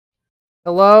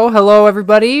Hello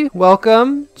everybody.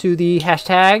 Welcome to the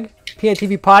hashtag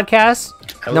PNTV podcast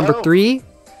number 3.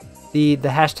 The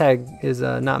hashtag is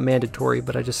not mandatory,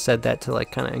 but I just said that to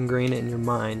like kind of ingrain it in your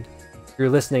mind. If you're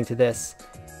listening to this.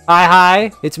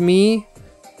 Hi, it's me,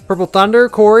 Purple Thunder,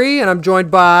 Corey, and I'm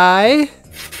joined by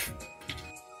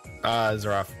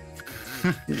Zaraf,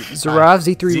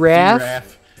 Z3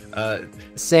 Raf,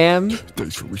 Sam.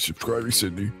 Thanks for resubscribing,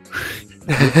 Sydney.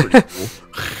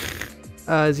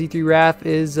 Z3 Raf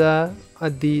is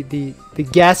the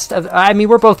guest of. I mean,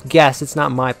 we're both guests. It's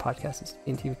not my podcast. It's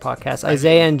the PNTV podcast.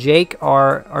 Isaiah and Jake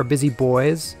are busy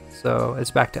boys, so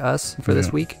it's back to us for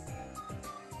this week.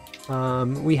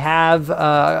 We have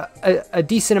a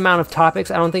decent amount of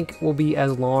topics. I don't think we'll be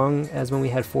as long as when we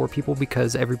had 4 people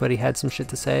because everybody had some shit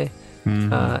to say.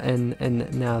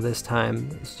 And now this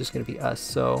time it's just gonna be us.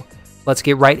 So let's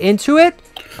get right into it.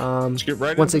 Let's get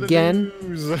right once into again, the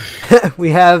news. we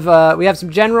have some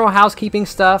general housekeeping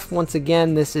stuff. Once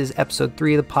again, this is episode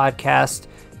 3 of the podcast.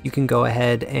 You can go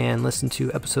ahead and listen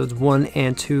to episodes 1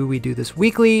 and 2. We do this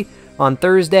weekly on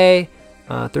Thursday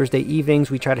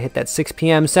evenings. We try to hit that 6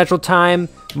 p.m. Central Time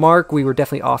mark. We were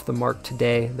definitely off the mark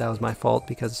today. That was my fault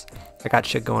because I got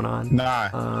shit going on.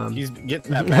 Nah, he's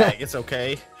getting that bag. It's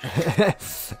okay.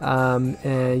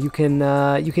 You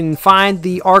can find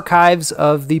the archives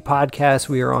of the podcast.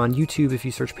 We are on YouTube if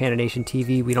you search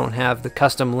PNTV. We don't have the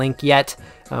custom link yet.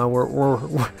 We're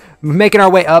making our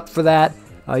way up for that.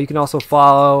 You can also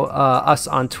follow us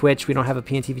on Twitch. We don't have a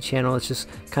PNTV channel. It's just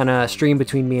kind of stream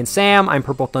between me and Sam. I'm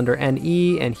Purple Thunder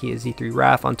NE, and he is Z3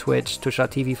 Raf on Twitch.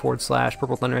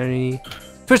 Twitch.tv/Purple Thunder NE.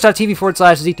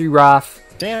 Twitch.tv/Z3 Raf.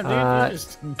 Damn, dude, you're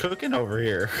just cooking over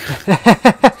here.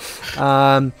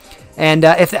 And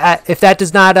if that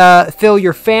does not fill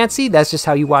your fancy, that's just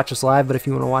how you watch us live. But if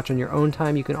you want to watch on your own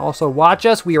time, you can also watch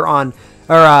us. We are on,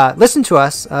 or listen to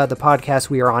us, the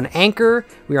podcast. We are on Anchor.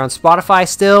 We are on Spotify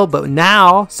still. But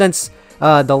now, since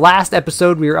the last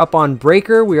episode, we are up on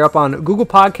Breaker. We are up on Google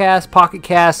Podcasts, Pocket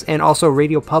Casts, and also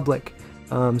Radio Public.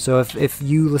 So if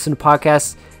you listen to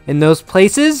podcasts in those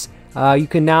places, you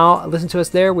can now listen to us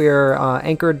there. We are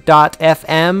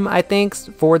anchor.fm, I think,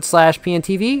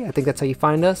 /PNTV. I think that's how you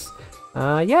find us.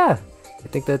 Yeah, I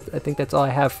think that's all I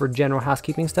have for general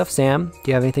housekeeping stuff. Sam,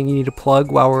 do you have anything you need to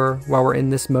plug while we're in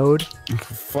this mode?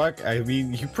 Fuck, I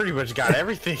mean, you pretty much got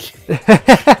everything.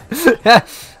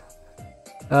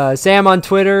 Sam on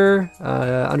Twitter,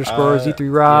 underscore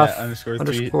Z3 Raf. Yeah, underscore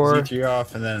Z3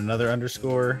 Raf, and then another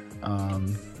underscore.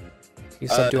 You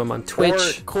said do him on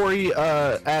Twitch. Corey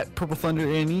at Purple Thunder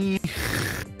NE.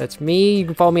 That's me. You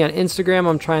can follow me on Instagram.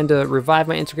 I'm trying to revive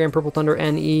my Instagram, Purple Thunder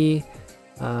NE.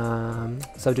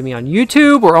 Sub to me on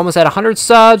YouTube. We're almost at 100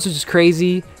 subs, which is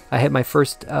crazy. I hit my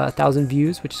first 1,000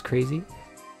 views, which is crazy.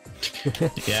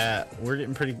 Yeah, we're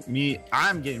getting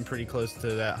I'm getting pretty close to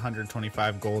that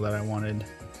 125 goal that I wanted.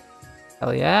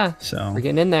 Hell yeah! So we're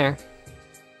getting in there.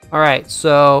 All right,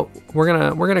 so we're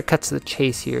gonna cut to the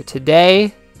chase here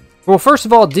today. Well, first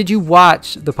of all, did you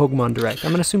watch the Pokemon Direct? I'm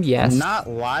going to assume yes. Not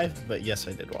live, but yes,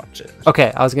 I did watch it.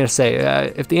 Okay, I was going to say,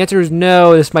 if the answer is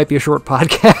no, this might be a short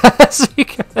podcast.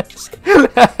 Because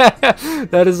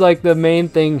that is like the main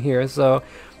thing here. So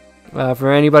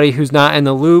for anybody who's not in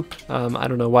the loop, I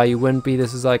don't know why you wouldn't be.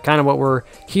 This is like kind of what we're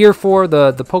here for.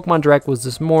 The Pokemon Direct was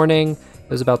this morning. It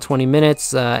was about 20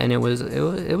 minutes, and it was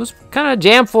kind of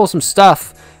jam full of some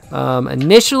stuff.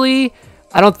 Initially,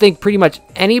 I don't think pretty much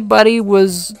anybody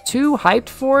was too hyped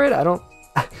for it. I don't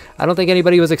think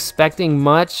anybody was expecting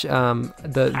much.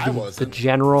 The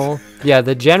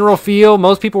general feel.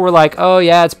 Most people were like, "Oh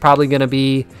yeah, it's probably gonna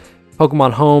be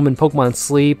Pokemon Home and Pokemon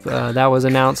Sleep." That was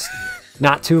announced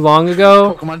not too long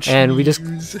ago, and we just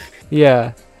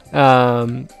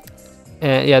and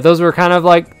yeah, those were kind of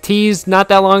like teased not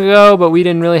that long ago, but we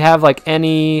didn't really have like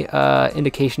any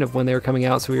indication of when they were coming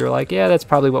out. So we were like, "Yeah, that's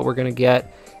probably what we're gonna get."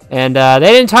 And they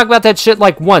didn't talk about that shit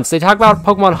like once. They talked about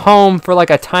Pokemon Home for like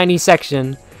a tiny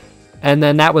section, and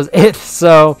then that was it.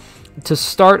 So to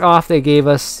start off, they gave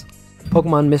us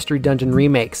Pokemon Mystery Dungeon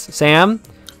remakes. Sam,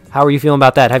 how are you feeling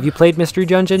about that? Have you played Mystery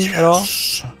Dungeon at all?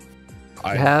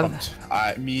 I have.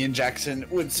 Me and Jackson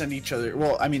would send each other.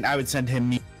 Well, I mean, I would send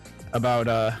him about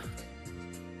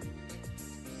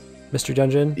Mystery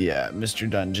Dungeon. Yeah, Mystery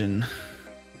Dungeon.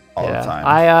 All the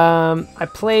time. I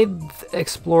played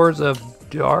Explorers of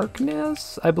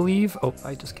Darkness, I believe. Oh,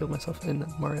 I just killed myself in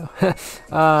Mario.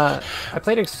 I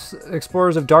played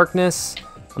Explorers of Darkness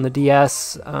on the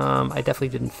DS. I definitely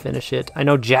didn't finish it. I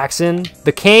know Jackson,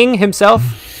 the king himself,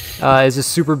 is a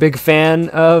super big fan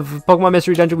of Pokemon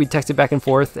Mystery Dungeon. We texted back and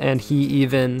forth, and he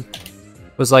even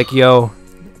was like, "Yo,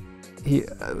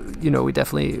 you know, we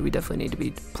definitely need to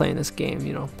be playing this game.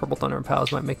 You know, Purple Thunder and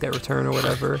Pals might make that return or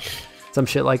whatever, some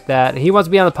shit like that. He wants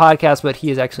to be on the podcast, but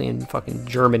he is actually in fucking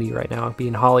Germany right now,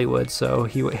 being Hollywood, so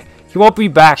he won't be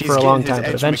back for a long time.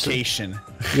 But eventually,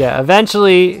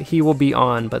 eventually he will be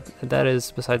on. But that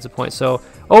is besides the point. So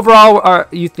overall,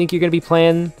 you think you're gonna be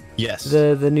playing? Yes.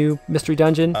 The new Mystery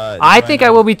Dungeon? I think I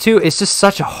will be too. It's just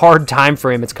such a hard time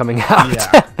frame it's coming out.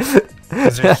 Yeah.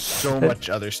 Because there's so much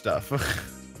other stuff.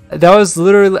 That was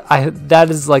literally, that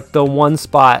is like the one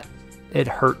spot it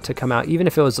hurt to come out. Even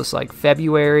if it was just like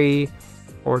February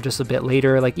or just a bit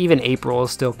later, like even April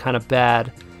is still kind of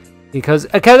bad. Because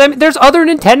I mean, there's other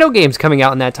Nintendo games coming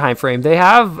out in that time frame. They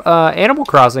have Animal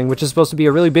Crossing, which is supposed to be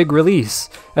a really big release,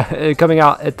 coming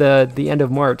out at the end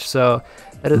of March. So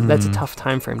that's a tough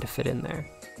time frame to fit in there.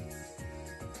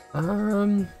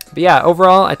 But yeah,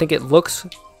 overall, I think it looks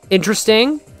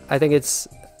interesting. I think it's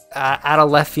out of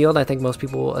left field. I think most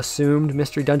people assumed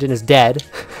Mystery Dungeon is dead.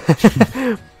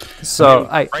 So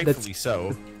rightfully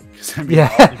so. I mean,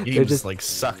 yeah, all the games just like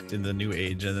sucked in the new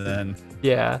age, and then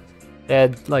yeah, they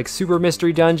had like Super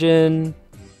Mystery Dungeon,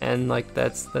 and like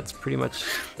that's pretty much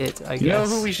it. I guess. You know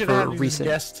who we should have as recent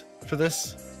guest for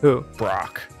this? Who?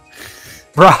 Brock.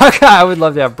 Brock. I would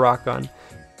love to have Brock on.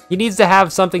 He needs to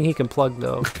have something he can plug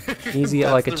though. He needs to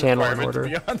get like a channel in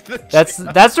order. That's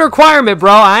the requirement,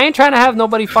 bro. I ain't trying to have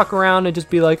nobody fuck around and just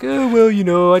be like, oh well, you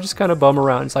know, I just kind of bum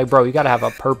around. It's like, bro, you gotta have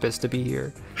a purpose to be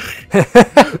here.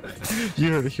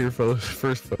 You heard it here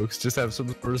first, folks. Just have some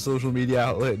sort of social media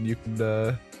outlet, and you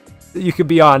could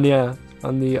be on,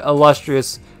 on the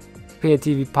illustrious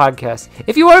PNTV podcast.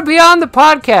 If you want to be on the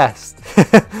podcast,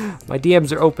 my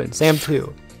DMs are open. Sam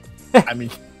too. I mean,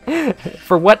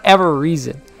 for whatever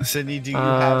reason. Sydney, do you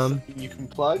have something you can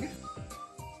plug?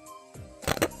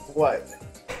 What?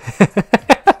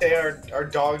 Say our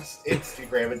dog's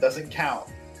Instagram. It doesn't count.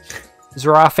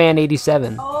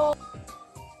 Zerafan87. Oh,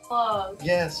 plug.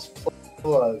 Yes,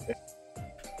 plug.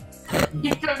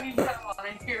 You don't even want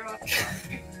to hear what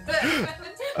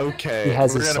Okay. He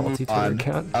has we're his gonna salty move on.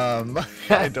 Twitter account.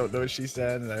 I don't know what she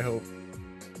said, and I hope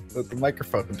that the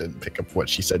microphone didn't pick up what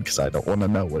she said because I don't want to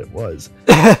know what it was.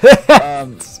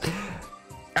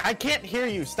 I can't hear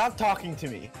you. Stop talking to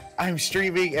me. I'm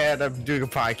streaming and I'm doing a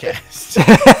podcast.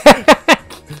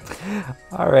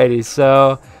 Alrighty,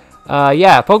 so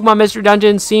yeah, Pokemon Mystery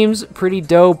Dungeon seems pretty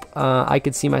dope. I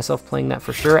could see myself playing that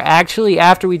for sure. Actually,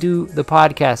 after we do the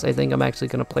podcast, I think I'm actually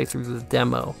going to play through the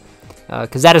demo.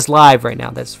 Because that is live right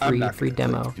now. That's free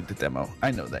demo. Do the demo.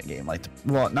 I know that game.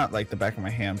 Well, not like the back of my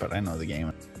hand, but I know the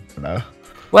game. No.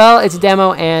 Well, it's a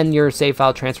demo, and your save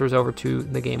file transfers over to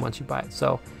the game once you buy it.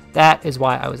 So that is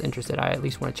why I was interested. I at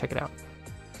least want to check it out.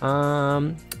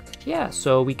 Yeah,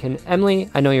 so we can... Emily,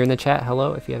 I know you're in the chat.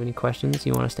 Hello. If you have any questions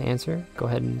you want us to answer, go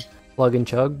ahead and plug and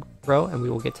chug, bro, and we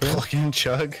will get to them. Plug and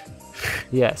chug?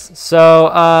 Yes.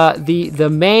 So the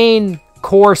main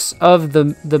course of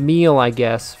the meal, I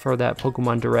guess, for that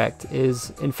Pokemon Direct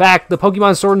is, in fact, the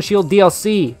Pokemon Sword and Shield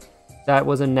DLC. That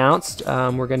was announced.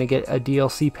 We're going to get a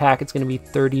DLC pack. It's going to be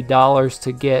 $30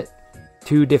 to get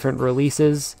 2 different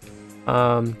releases.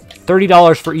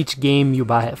 $30 for each game you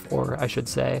buy it for, I should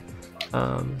say.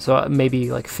 So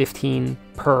maybe like 15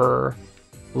 per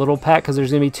little pack, because there's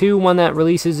going to be 2. One that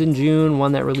releases in June,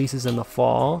 one that releases in the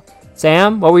fall.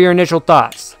 Sam, what were your initial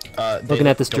thoughts? Looking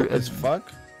at this dope as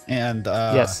fuck, and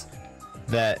yes,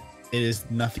 that it is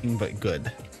nothing but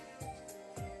good.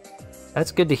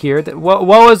 That's good to hear. What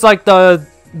was like the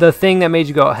thing that made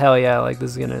you go, hell yeah, like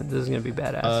this is gonna be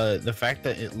badass? The fact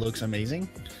that it looks amazing.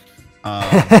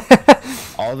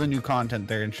 All the new content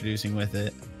they're introducing with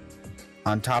it,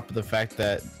 on top of the fact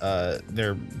that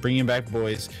they're bringing back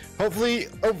boys. Hopefully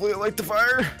Light the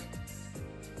Fire.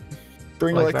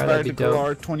 Bring Light the Fire to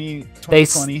Galar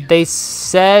 2020. They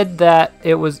said that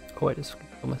it was. Oh, I just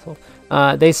killed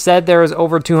myself. They said there was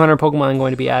over 200 Pokemon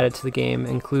going to be added to the game,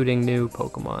 including new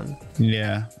Pokemon.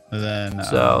 Yeah. Then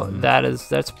so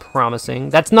that's promising.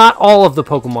 That's not all of the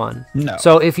Pokemon. No.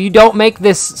 So if you don't make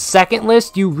this second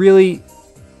list, you really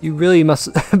must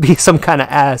be some kind of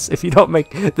ass if you don't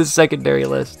make the secondary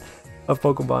list of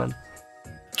Pokemon.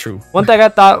 True. One thing I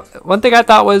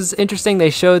thought was interesting. They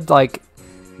showed like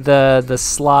the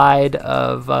slide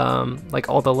of like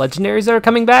all the legendaries that are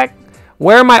coming back.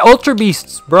 Where are my Ultra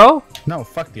Beasts, bro? No,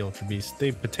 fuck the Ultra Beasts.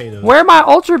 They potatoes. Where are my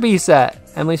Ultra Beasts at?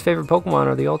 Emily's favorite Pokemon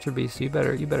are the Ultra Beasts. You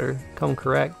better come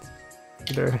correct.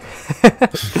 You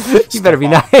better be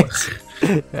nice.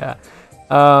 Yeah.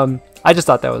 I just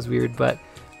thought that was weird, but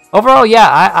overall, yeah,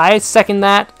 I second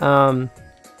that.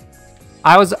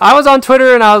 I was on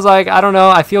Twitter and I was like, I don't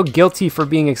know, I feel guilty for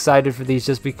being excited for these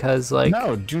just because, like...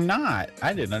 No, do not.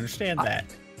 I didn't understand that.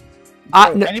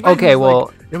 Okay,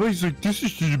 well, everybody's like, this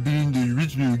should have been the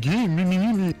original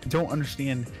game. Don't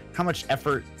understand how much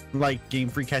effort like Game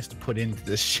Freak has to put into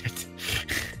this shit.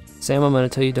 Sam, I'm gonna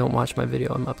tell you, don't watch my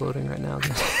video I'm uploading right now.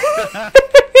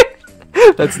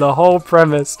 That's the whole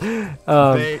premise.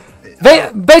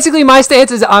 Basically, my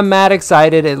stance is I'm mad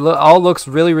excited. It all looks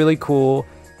really, really cool.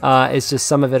 It's just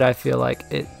some of it I feel like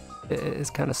it is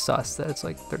kind of sus that it's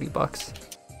like $30.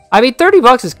 I mean,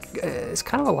 $30 is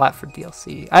kind of a lot for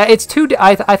DLC. It's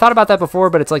I thought about that before,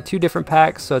 but it's like 2 different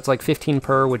packs, so it's like 15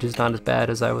 per, which is not as bad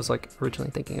as I was like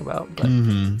originally thinking about. But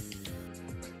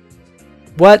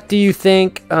what do you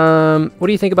think? What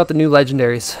do you think about the new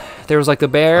legendaries? There was like the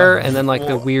bear, and then like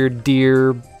the weird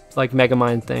deer, like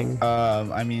Megamind thing.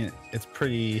 I mean, it's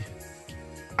pretty.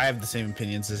 I have the same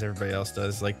opinions as everybody else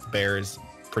does. Like the bear is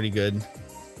pretty good.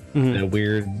 The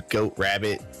weird goat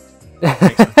rabbit.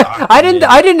 I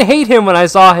didn't hate him when I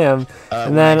saw him,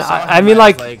 and then I mean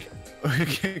like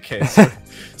okay,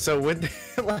 so when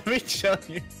let me tell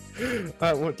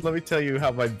you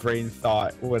how my brain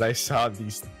thought when I saw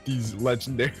these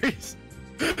legendaries.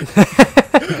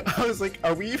 I was like,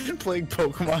 are we even playing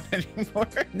Pokemon anymore?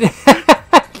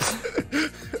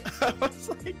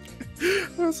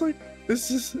 I was like, this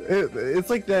is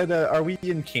it's like that are we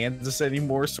in Kansas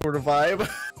anymore sort of vibe.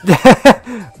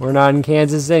 We're not in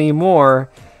Kansas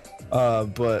anymore.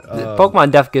 But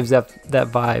Pokemon Def gives that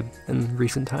vibe in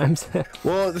recent times.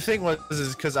 Well, the thing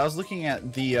is because I was looking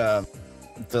at the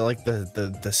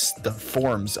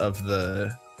forms of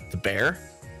the bear,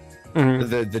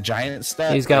 the giant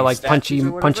stat. He's got like punchy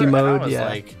mode. Yeah.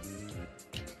 Like,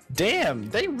 damn,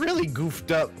 they really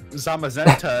goofed up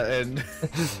Zamazenta and.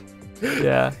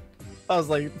 Yeah. I was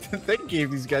like, they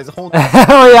gave these guys a whole.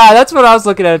 Oh yeah, that's what I was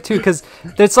looking at too, because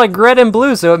it's like red and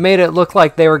blue, so it made it look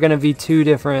like they were gonna be 2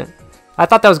 different. I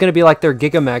thought that was gonna be like their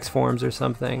Gigamax forms or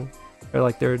something, or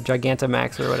like their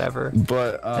Gigantamax or whatever.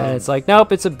 But and it's like,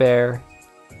 nope, it's a bear.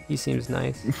 He seems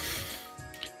nice.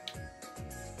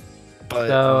 But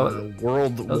so,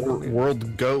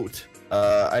 world goat.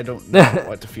 I don't know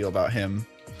what to feel about him.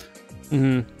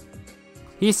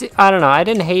 I don't know. I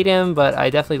didn't hate him, but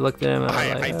I definitely looked at him and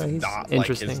I was like, he's not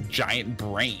interesting. Like his giant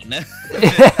brain.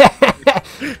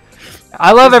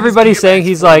 I love everybody saying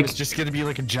he's like. It's just gonna be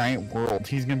like a giant world.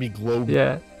 He's gonna be global.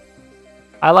 Yeah.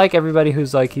 I like everybody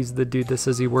who's like he's the dude that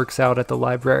says he works out at the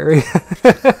library.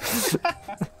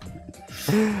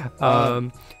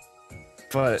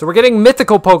 But so we're getting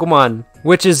mythical Pokemon,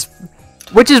 which is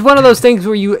one of those things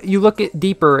where you look at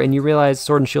deeper and you realize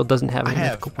Sword and Shield doesn't have any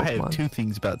mythical Pokemon. I have 2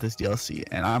 things about this DLC,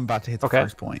 and I'm about to hit the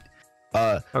first point.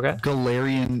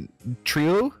 Galarian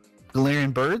Trio,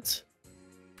 Galarian Birds.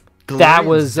 That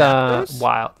was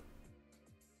wild.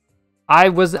 I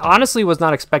was honestly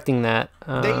not expecting that.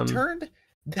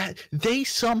 They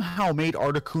somehow made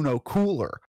Articuno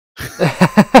cooler.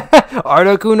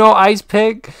 Articuno Ice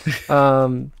Pig.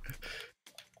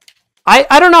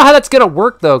 I don't know how that's gonna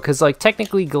work though, because like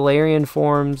technically Galarian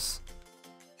forms.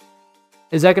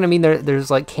 Is that gonna mean there's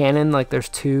like canon, like there's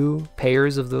 2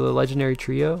 pairs of the legendary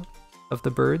trio of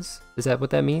the birds? Is that what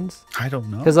that means? I don't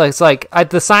know. Because it's like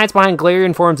the science behind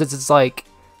Galarian forms is it's like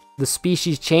the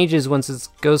species changes once it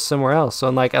goes somewhere else. So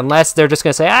like unless they're just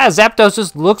gonna say Zapdos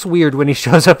just looks weird when he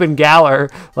shows up in Galar,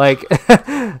 like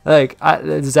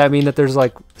does that mean that there's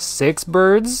like 6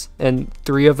 birds and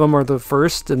 3 of them are the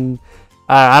first and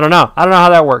I don't know. I don't know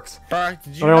how that works. I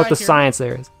don't know what the science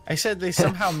there is. I said they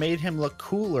somehow made him look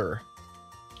cooler.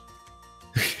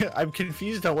 I'm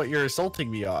confused on what you're assaulting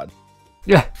me on.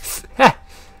 Yeah,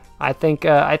 I think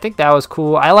that was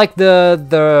cool. I like the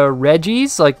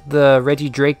Reggies, like the Reggie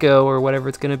Draco or whatever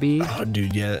it's gonna be. Oh,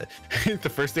 dude, yeah. The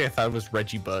first thing I thought was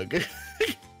Reggie Bug.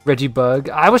 Reggie Bug.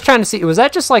 I was trying to see, was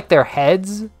that just like their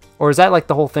heads, or is that like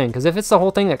the whole thing? Because if it's the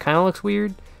whole thing, that kind of looks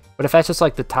weird. But if that's just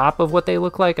like the top of what they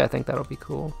look like, I think that'll be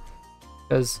cool.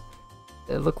 Because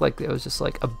it looked like it was just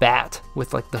like a bat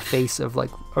with like the face of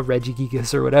like a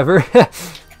Regigigas or whatever.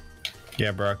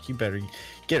 Yeah, Brock, you better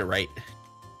get it right.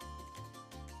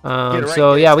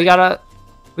 So yeah, we got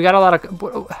a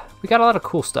lot of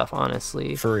cool stuff,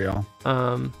 honestly. For real.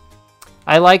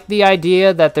 I like the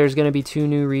idea that there's going to be 2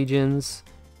 new regions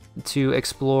to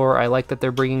explore. I like that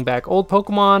they're bringing back old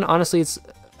Pokemon. Honestly, it's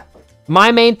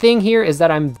my main thing here is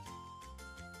that I'm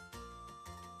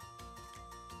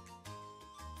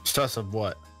sus of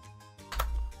what?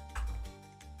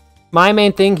 My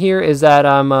main thing here is that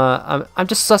I'm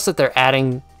just sus that they're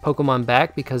adding Pokemon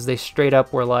back, because they straight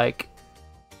up were like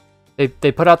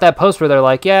they put out that post where they're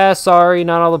like, yeah, sorry,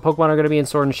 not all the Pokemon are going to be in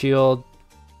Sword and Shield.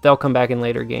 They'll come back in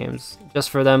later games.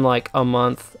 Just for them, like, a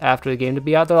month after the game to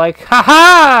be out, they're like,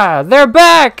 haha, they're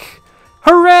back!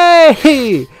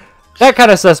 Hooray! That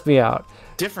kind of sussed me out.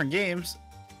 Different games.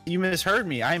 You misheard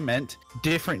me. I meant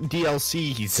different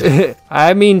DLCs.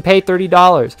 I mean, pay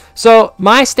 $30. So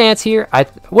my stance here,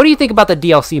 what do you think about the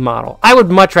DLC model? I would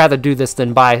much rather do this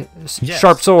than buy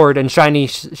Sharp Sword and Shiny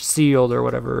Shield or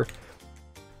whatever.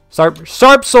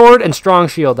 Sharp Sword and Strong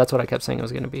Shield. That's what I kept saying it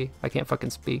was going to be. I can't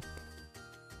fucking speak.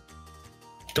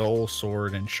 Dull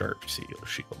Sword and Sharp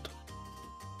Shield.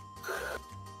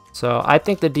 So I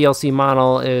think the DLC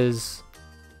model is...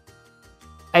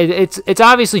 It's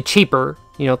obviously cheaper,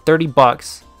 you know,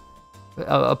 $30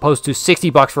 opposed to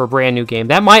 $60 for a brand new game.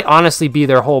 That might honestly be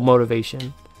their whole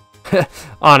motivation.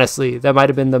 Honestly, that might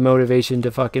have been the motivation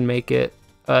to fucking make it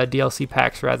DLC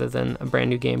packs rather than a brand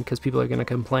new game, because people are going to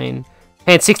complain.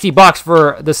 And $60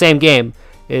 for the same game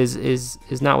is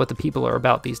not what the people are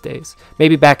about these days.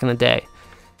 Maybe back in the day.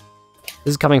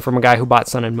 This is coming from a guy who bought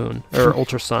Sun and Moon, or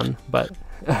Ultra Sun, but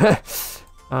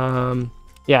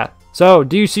yeah. So,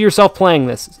 do you see yourself playing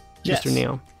this, yes. Mr.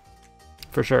 Neo?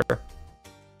 For sure.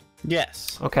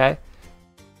 Yes. Okay.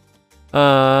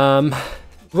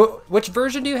 Which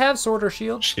version do you have, Sword or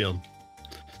Shield? Shield.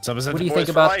 What do you think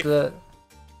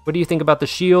about the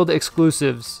Shield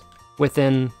exclusives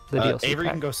within the DLC Avery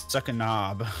pack? can go suck a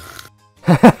knob.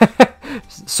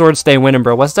 Sword stay winning,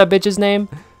 bro. What's that bitch's name?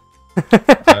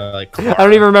 I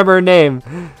don't even remember her name.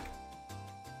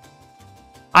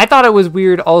 I thought it was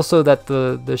weird also that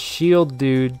the Shield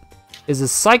dude is a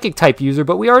Psychic type user,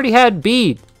 but we already had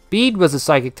Bede. Bede was a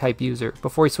Psychic type user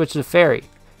before he switched to Fairy.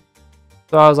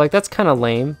 So I was like, that's kind of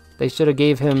lame. They should have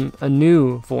gave him a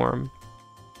new form.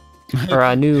 Or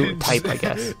a new type, I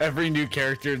guess. Every new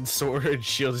character in Sword and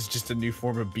Shield is just a new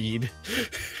form of Bede.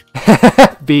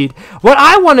 Bede. What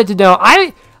I wanted to know,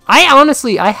 I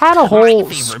honestly, I had a whole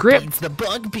script. Bede's the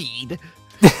bug Bede.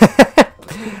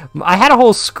 I had a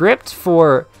whole script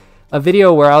for a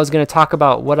video where I was going to talk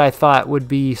about what I thought would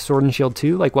be Sword and Shield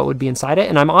 2, like what would be inside it.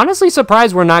 And I'm honestly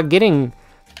surprised we're not getting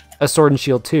a Sword and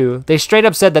Shield 2. They straight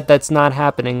up said that that's not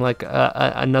happening, like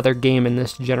another game in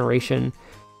this generation.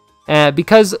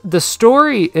 Because the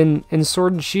story in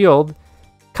Sword and Shield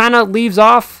kind of leaves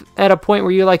off at a point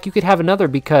where you're like, you could have another,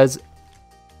 because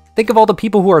think of all the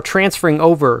people who are transferring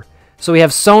over. So we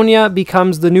have Sonya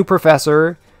becomes the new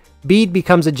professor, Bede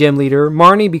becomes a gym leader,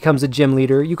 Marnie becomes a gym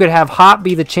leader. You could have Hop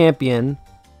be the champion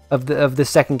of the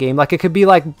second game. Like, it could be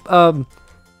like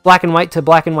Black and White to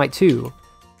Black and White 2,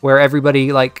 where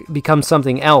everybody like becomes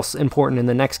something else important in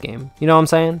the next game. You know what I'm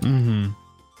saying? Mm-hmm.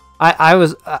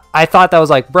 I thought that was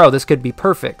like, bro, this could be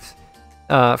perfect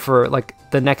for like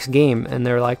the next game, and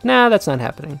they're like, nah, that's not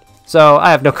happening. So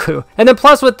I have no clue. And then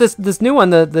plus with this new one,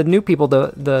 the new people,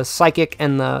 the Psychic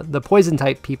and the Poison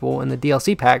type people in the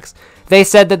DLC packs, they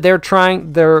said that they're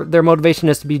trying, their motivation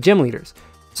is to be gym leaders.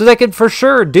 So they could for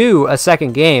sure do a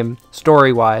second game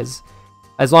story wise.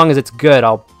 As long as it's good,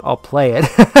 I'll play it.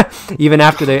 Even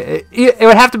after it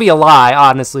would have to be a lie,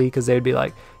 honestly, because they would be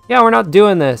like, yeah, we're not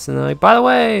doing this, and they're like, by the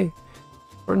way,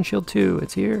 Sword and Shield 2,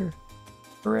 it's here,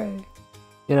 hooray,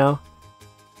 you know.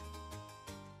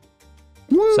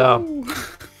 Woo! So,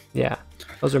 yeah,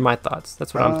 those are my thoughts.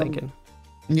 That's what I'm thinking.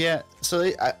 Yeah,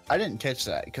 so I didn't catch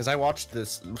that because I watched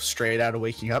this straight out of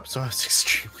waking up, so I was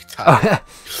extremely tired.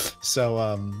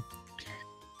 So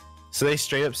they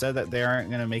straight up said that they aren't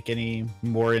going to make any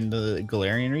more in the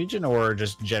Galarian region, or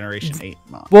just Generation 8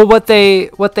 mod? Well, what they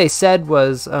said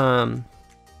was,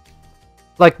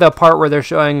 like the part where they're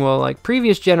showing, well, like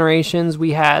previous generations,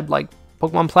 we had like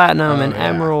Pokemon Platinum and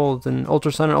Emerald and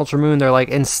Ultra Sun and Ultra Moon. They're like,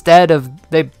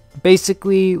 they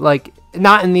basically, like,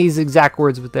 not in these exact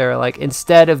words, but they're like,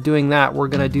 instead of doing that, we're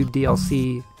going to do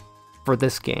DLC for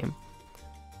this game.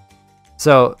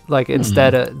 So, like,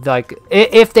 instead of, like,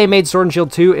 if they made Sword and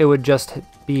Shield 2, it would just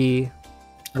be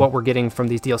what we're getting from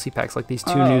these DLC packs, like these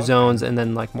two new zones and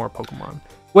then, like, more Pokemon,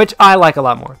 which I like a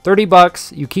lot more.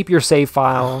 $30, you keep your save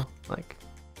file. Like,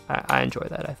 I enjoy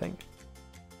that, I think.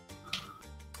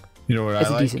 You know what it's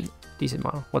I like? Decent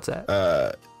model. What's that?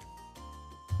 But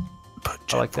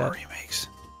I like that. remakes.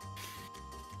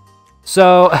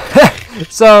 So,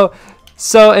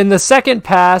 so in the second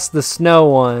pass, the snow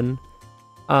one,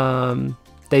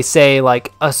 they say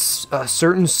like a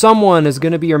certain someone is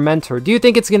going to be your mentor. Do you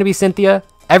think it's going to be Cynthia?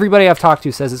 Everybody I've talked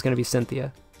to says it's going to be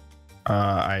Cynthia.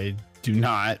 I do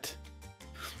not.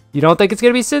 You don't think it's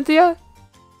going to be Cynthia?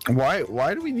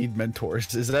 Why do we need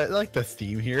mentors? Is that like the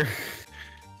theme here?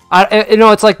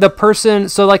 It's like the person.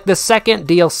 So like the second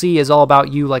DLC is all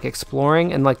about you like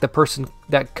exploring, and like the person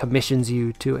that commissions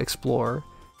you to explore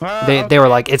They were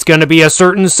like, it's gonna be a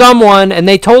certain someone, and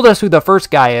they told us who the first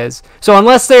guy is. So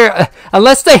unless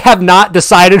they have not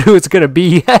decided who it's gonna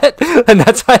be yet, and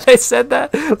that's why they said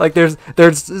that. Like there's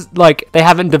like they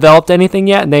haven't developed anything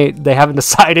yet, and they haven't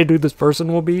decided who this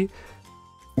person will be.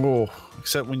 Oh,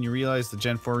 except when you realize the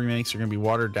Gen 4 remakes are gonna be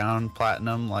watered down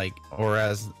platinum, like or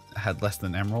had less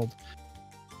than Emerald.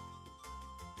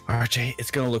 RJ,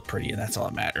 it's gonna look pretty, and that's all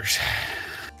that matters.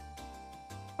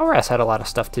 ORAS had a lot of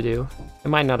stuff to do. It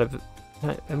might not have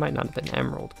been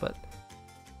Emerald, but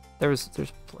there's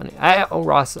plenty.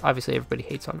 ORAS, obviously everybody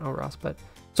hates on ORAS, but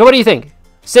so what do you think?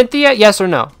 Cynthia, yes or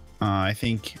no? I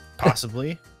think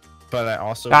possibly, but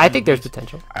I think there's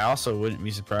potential. I also wouldn't be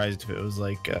surprised if it was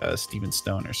like Steven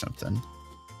Stone or something.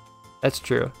 That's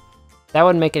true. That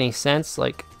wouldn't make any sense,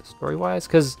 like story-wise,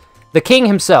 because the king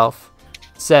himself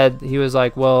said, he was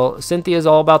like, well, Cynthia's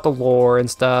all about the lore and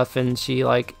stuff, and she,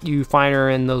 like, you find her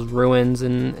in those ruins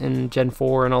in Gen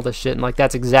 4 and all this shit, and like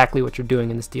that's exactly what you're doing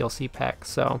in this DLC pack.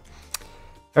 So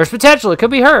there's potential. It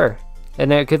could be her,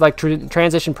 and it could like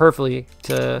transition perfectly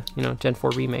to, you know, Gen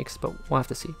 4 remakes, but we'll have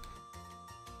to see.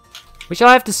 We shall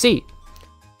have to see.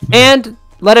 And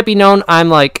let it be known, I'm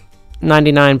like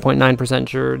 99.9%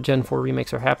 sure Gen 4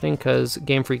 remakes are happening because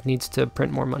Game Freak needs to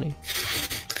print more money.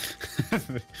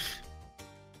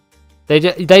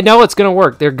 They know it's gonna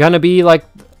work. They're gonna be like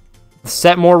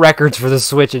set more records for the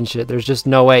Switch and shit. There's just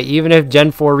no way. Even if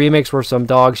Gen 4 remakes were some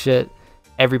dog shit,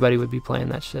 everybody would be playing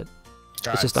that shit.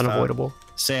 God, it's just unavoidable.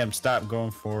 Sam, stop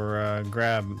going for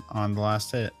grab on the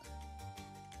last hit.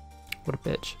 What a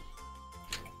bitch.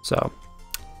 So,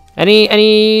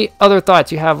 any other thoughts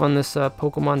you have on this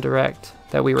Pokemon Direct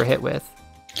that we were hit with?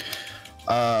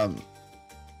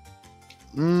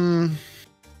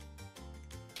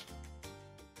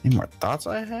 Any more thoughts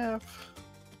I have?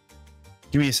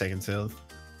 Give me a second, Sil.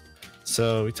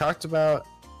 So we talked about...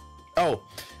 Oh,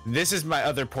 this is my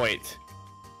other point.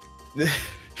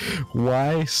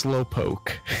 Why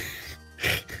Slowpoke?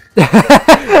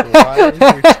 Why is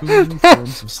there two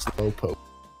forms of Slowpoke?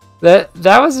 That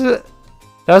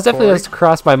was definitely just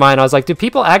crossed my mind. I was like, do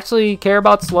people actually care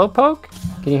about Slowpoke?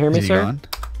 Can you hear me, sir?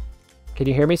 Can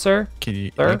you hear me, sir? Can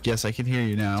you? Sir? Yes, I can hear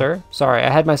you now. Sir? Sorry, I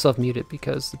had myself muted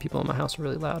because the people in my house are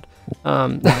really loud.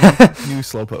 New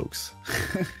Slowpokes.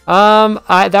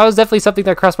 That was definitely something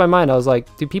that crossed my mind. I was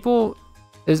like, do people...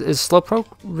 Is Slowpoke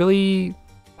really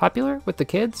popular with the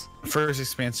kids? First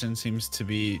expansion seems to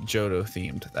be Johto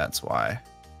themed. That's why.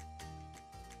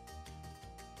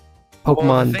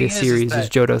 Pokemon this series is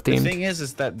Johto themed. The thing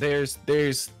is that there's the new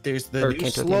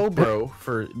Slowbro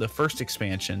for the first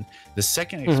expansion. The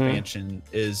second expansion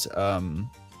is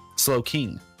Slow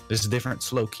King. There's a different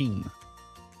Slow King.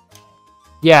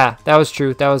 Yeah, that was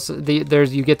true. That was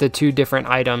you get the two different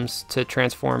items to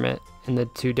transform it in the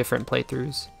two different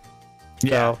playthroughs.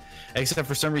 Yeah. So, except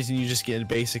for some reason you just get a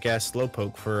basic ass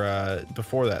Slowpoke for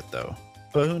before that though.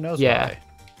 But who knows why?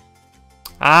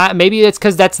 Maybe it's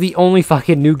because that's the only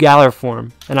fucking new Galar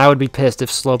form, and I would be pissed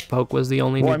if Slowpoke was the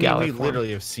only new Galar form. We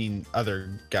literally have seen other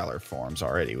Galar forms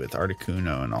already with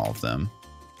Articuno and all of them.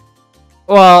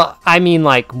 Well, I mean,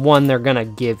 like, one they're gonna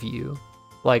give you,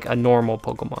 like a normal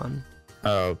Pokemon.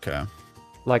 Oh, okay.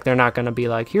 Like, they're not gonna be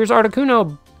like, here's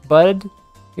Articuno, bud.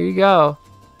 Here you go.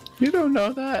 You don't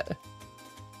know that.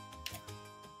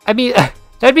 I mean,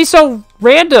 that'd be so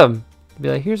random. Be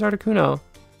like, here's Articuno.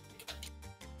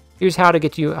 Here's how to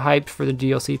get you hyped for the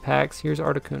DLC packs. Here's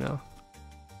Articuno.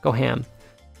 Go ham.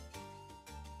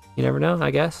 You never know, I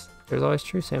guess. There's always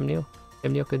true, Sam Neill.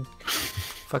 Sam Neill could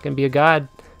fucking be a god.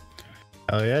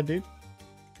 Oh yeah, dude.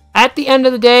 At the end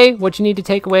of the day, what you need to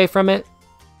take away from it,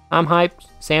 I'm hyped.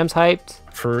 Sam's hyped.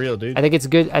 For real, dude. I think it's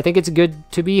good. I think it's good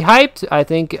to be hyped. I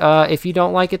think if you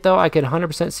don't like it, though, I can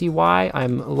 100% see why.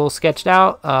 I'm a little sketched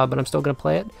out, but I'm still going to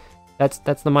play it. That's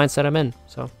the mindset I'm in,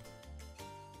 so.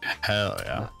 Hell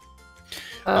yeah.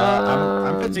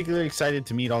 I'm particularly excited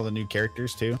to meet all the new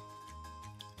characters too,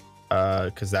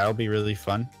 because that'll be really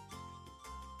fun.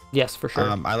 Yes, for sure.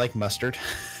 I like Mustard.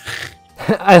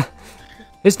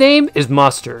 His name is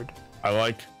Mustard.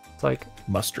 It's like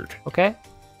Mustard. Okay,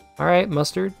 all right,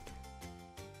 Mustard.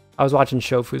 I was watching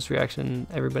Shofu's reaction.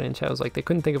 Everybody in chat was like, they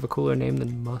couldn't think of a cooler name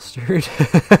than Mustard.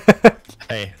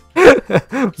 Hey,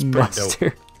 it's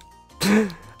Mustard.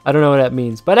 I don't know what that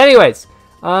means, but anyways,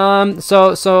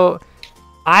 so.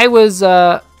 I was,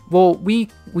 well, we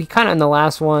kind of in the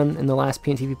last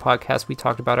PNTV podcast, we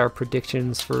talked about our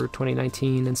predictions for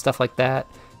 2019 and stuff like that.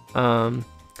 And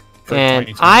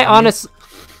I honestly,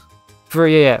 what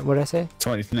did I say?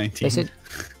 2019. I said,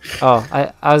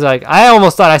 I was like, I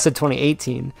almost thought I said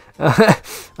 2018.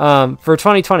 For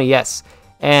 2020, yes.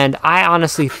 And I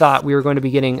honestly thought we were going to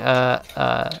be getting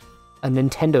a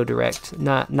Nintendo Direct,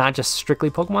 not just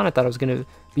strictly Pokemon. I thought it was going to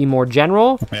be more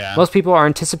general. Yeah. Most people are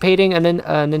anticipating a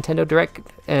Nintendo Direct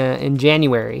in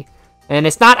January, and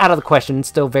it's not out of the question. It's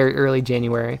still very early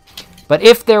January. But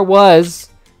if there was,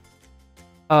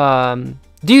 do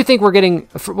you think we're getting?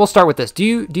 We'll start with this. Do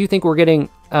you think we're getting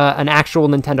an actual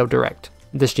Nintendo Direct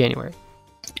this January?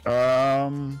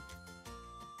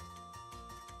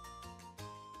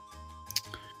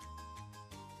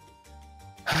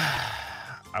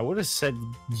 I would have said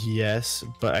yes,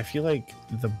 but I feel like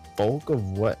the bulk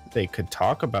of what they could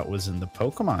talk about was in the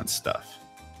Pokemon stuff.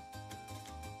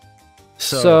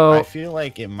 So I feel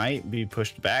like it might be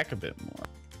pushed back a bit more.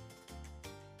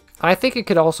 I think it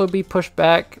could also be pushed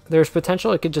back. There's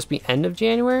potential it could just be end of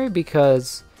January,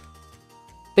 because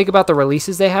think about the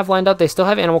releases they have lined up. They still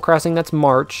have Animal Crossing, that's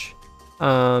March.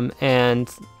 And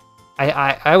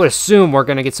I would assume we're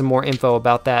going to get some more info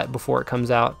about that before it comes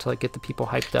out to like get the people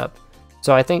hyped up.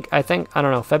 So I think I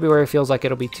don't know, February feels like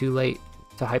it'll be too late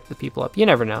to hype the people up. You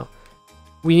never know.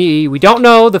 We don't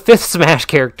know the 5th Smash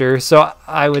character, so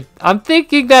I'm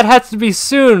thinking that has to be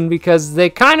soon, because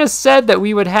they kind of said that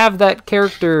we would have that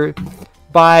character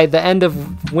by the end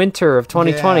of winter of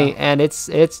 2020, and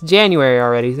it's January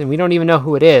already, and we don't even know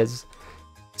who it is.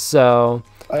 So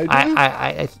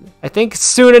I think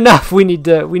soon enough we need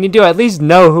to at least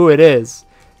know who it is.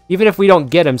 Even if we don't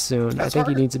get him soon, I think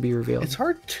he needs to be revealed. It's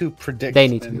hard to predict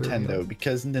Nintendo,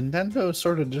 because Nintendo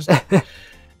sort of just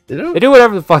they do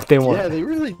whatever the fuck they want. Yeah, they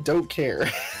really don't care.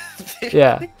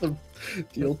 Yeah,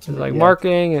 it's like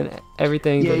marketing and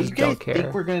everything. Yeah, they you just guys don't care.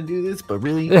 think we're gonna do this, but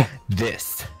really,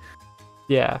 this.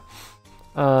 Yeah.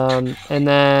 And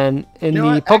then in the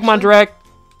what? Pokemon Actually, Direct,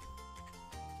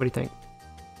 what do you think?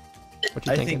 What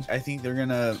you thinking? I think they're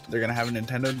gonna have a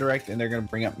Nintendo Direct, and they're gonna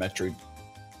bring up Metroid.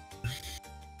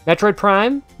 Metroid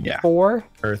Prime? Yeah. 4?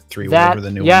 Or 3, whatever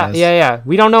the new one is. Yeah.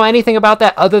 We don't know anything about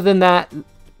that other than that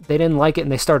they didn't like it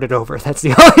and they started over. That's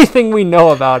the only thing we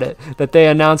know about it. That they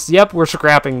announced, yep, we're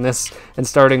scrapping this and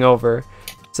starting over.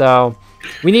 So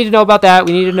we need to know about that.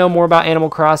 We need to know more about Animal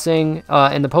Crossing.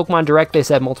 In the Pokemon Direct, they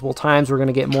said multiple times we're going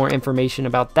to get more information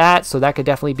about that. So that could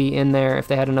definitely be in there if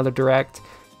they had another Direct.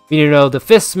 We need to know the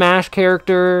 5th Smash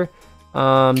character.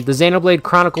 The Xenoblade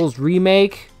Chronicles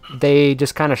remake. They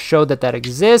just kind of showed that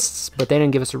exists, but they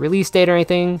didn't give us a release date or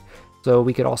anything. So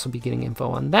we could also be getting info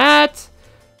on that.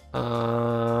 What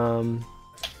am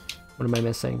I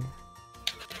missing?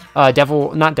 Not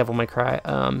Devil May Cry.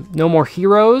 No More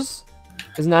Heroes.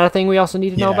 Isn't that a thing we also need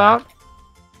to know about?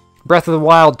 Breath of the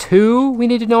Wild 2 we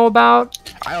need to know about.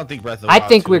 I don't think Breath of the Wild 2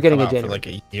 think we're getting a January. for like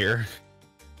a year.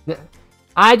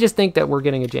 I just think that we're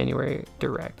getting a January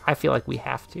Direct. I feel like we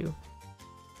have to.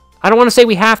 I don't want to say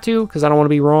we have to, because I don't want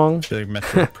to be wrong. I feel like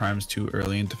Metroid Prime's too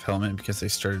early in development because they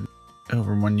started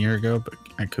over 1 year ago, but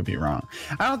I could be wrong.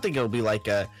 I don't think it'll be like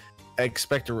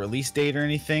expect a release date or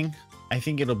anything. I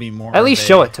think it'll be more at least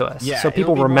show it to us, so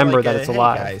people it'll be remember like that it's hey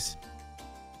alive. Guys,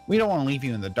 we don't want to leave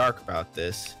you in the dark about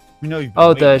this. We know you've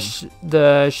been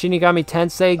the Shinigami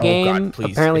Tensei game. Oh God,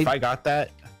 please. Apparently, if I got that.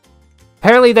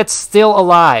 Apparently, that's still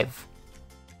alive.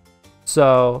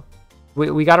 So.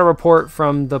 We got a report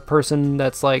from the person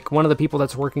that's like one of the people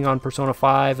that's working on Persona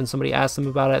 5, and somebody asked them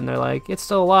about it, and they're like, it's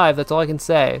still alive. That's all I can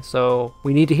say. So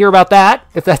we need to hear about that,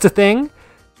 if that's a thing.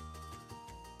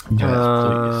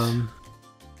 Yes,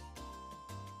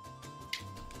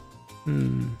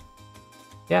 please.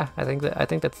 Yeah, I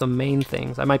think that's the main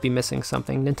things. I might be missing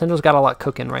something. Nintendo's got a lot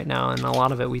cooking right now, and a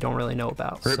lot of it we don't really know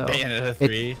about. For so Bayonetta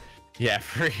 3. Yeah,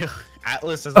 for real.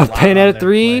 Atlas is a lot Bayonetta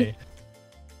 3?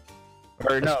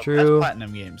 Or no, true. That's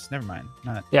Platinum Games. Never mind.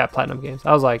 Yeah, Platinum Games.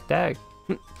 I was like, dag.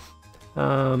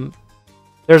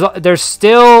 There's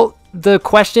still the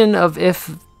question of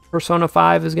if Persona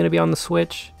 5 is going to be on the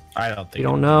Switch. I don't think. We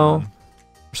don't know.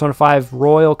 Persona 5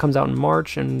 Royal comes out in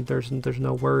March, and there's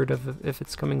no word of if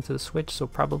it's coming to the Switch, so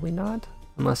probably not.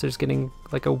 Unless there's getting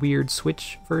like a weird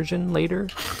Switch version later.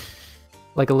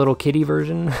 Like a little kiddie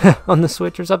version on the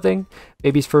Switch or something.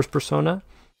 Baby's first Persona.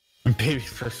 Baby's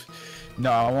first... No,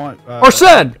 I want... or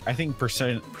Sen! I think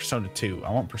Persona 2.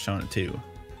 I want Persona 2.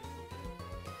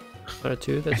 Persona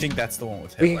 2? I think that's the one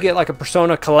with Hitler. We could get like a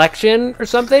Persona collection or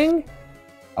something?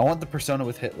 I want the Persona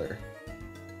with Hitler.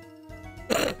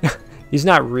 He's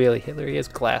not really Hitler. He has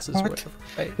glasses. Or whatever,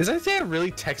 right? Does Isaiah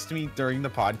really text me during the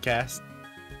podcast?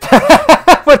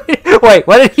 Wait,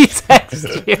 what did he text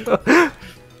you?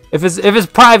 If it's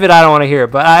private, I don't want to hear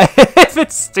it, but if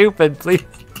it's stupid, please.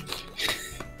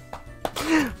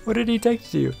 What did he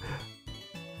text you?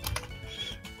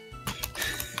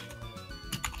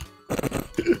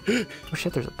 Oh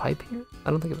shit, there's a pipe here? I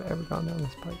don't think I've ever gone down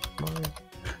this pipe.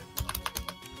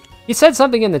 He said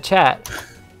something in the chat.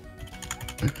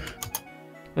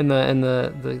 In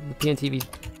the PNTV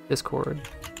Discord.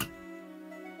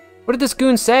 What did this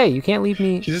goon say? You can't leave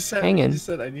me hanging. He just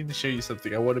said, I need to show you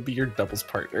something. I want to be your doubles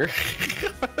partner.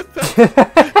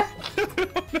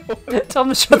 Tell him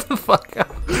to shut the fuck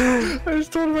up. I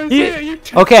just told him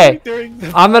okay,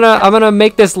 I'm gonna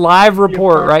make this live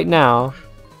report right now.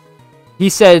 He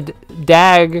said,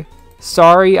 Dag,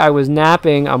 sorry I was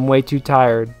napping. I'm way too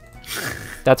tired.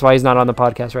 That's why he's not on the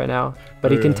podcast right now.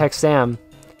 But he can text Sam.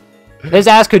 His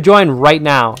ass could join right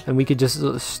now, and we could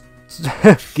just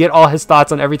get all his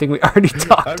thoughts on everything we already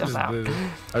talked about.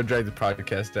 I'll drag the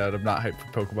podcast out. I'm not hyped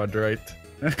for Pokemon Direct.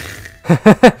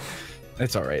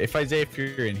 It's all right. If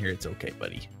you're in here, it's okay,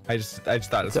 buddy. I just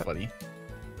thought it was funny.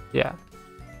 Yeah.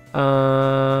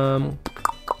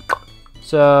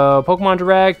 So Pokemon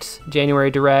Direct, January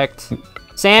Direct.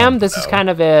 Sam, this is kind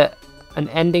of an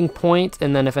ending point,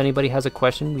 and then if anybody has a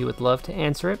question, we would love to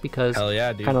answer it because hell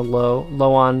yeah, dude. Kind of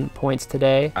low on points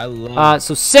today. I love.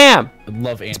 So Sam, I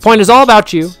love this point is all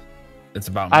about you. It's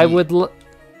about me. I would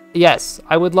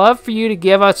love for you to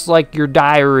give us like your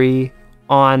diary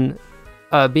on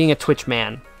being a Twitch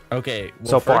man. Okay.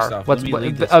 Well, so far, off, what's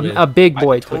a big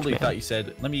boy I Twitch totally man? thought you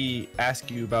said, "Let me ask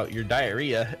you about your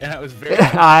diarrhea," and I was very. So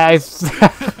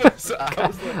I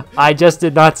was like, I just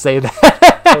did not say that.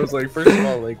 I was like, first of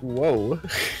all, like, whoa,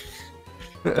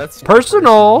 that's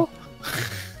personal.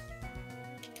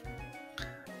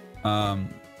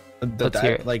 Let's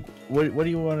hear it. Like, what do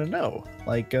you want to know?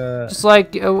 Like, just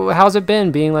like, how's it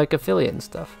been being like affiliate and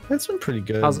stuff? That's been pretty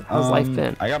good. How's life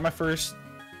been? I got my first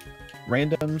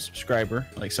random subscriber,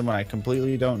 like someone I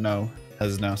completely don't know,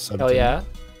 has now subbed. Oh yeah.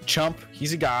 Chump,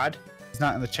 he's a god. He's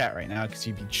not in the chat right now because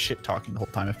he'd be shit talking the whole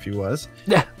time if he was.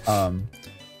 Yeah.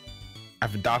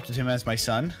 I've adopted him as my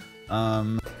son.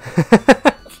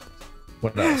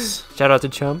 What else? Shout out to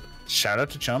Chump. Shout out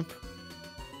to Chump.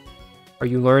 Are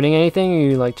you learning anything? Are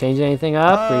you like changing anything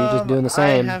up, or are you just doing the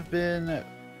same? I have been.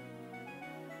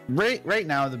 Right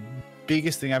now, the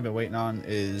biggest thing I've been waiting on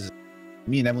is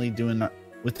me and Emily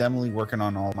working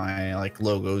on all my like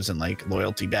logos and like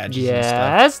loyalty badges. Yes,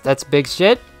 and stuff. That's big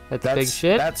shit. That's big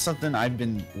shit. That's something I've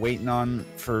been waiting on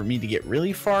for me to get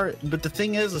really far. But the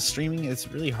thing is, with streaming, it's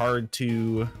really hard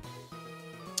to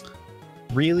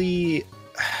really.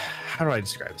 How do I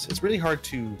describe this? It's really hard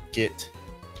to get.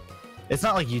 It's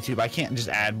not like YouTube. I can't just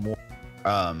add more.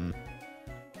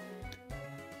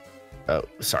 Oh,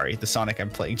 sorry. The Sonic I'm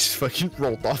playing just fucking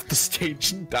rolled off the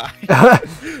stage and died.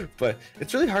 But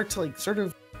it's really hard to like sort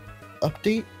of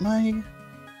update my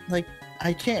like.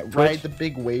 I can't ride the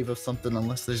big wave of something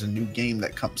unless there's a new game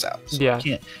that comes out. So yeah. I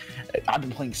can't. I've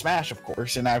been playing Smash, of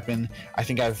course, and I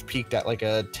think I've peaked at like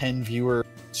a 10 viewer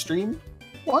stream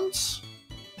once.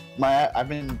 I've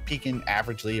been peaking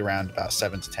averagely around about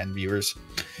 7 to 10 viewers,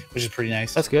 which is pretty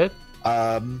nice. That's good.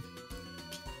 I'm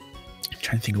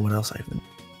trying to think of what else I've been.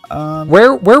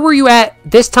 Where were you at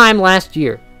this time last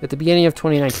year, at the beginning of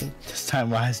 2019? This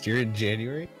time last year in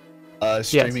January,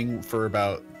 streaming for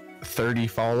about 30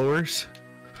 followers.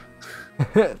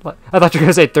 I thought you were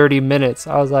gonna say 30 minutes.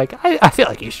 I was like, I feel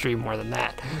like you stream more than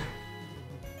that.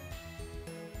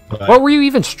 But what were you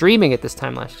even streaming at this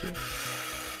time last year?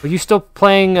 Were you still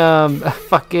playing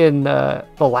fucking The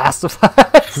Last of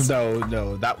Us?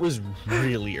 No, that was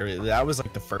really early. That was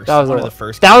like the first. That was one of the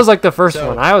first. That was like the first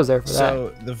one. I was there for that.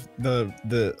 So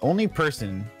the only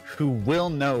person who will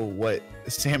know what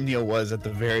Sam Neill was at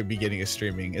the very beginning of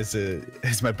streaming is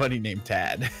my buddy named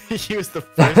Tad. He was the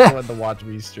first one to watch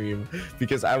me stream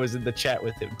because I was in the chat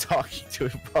with him talking to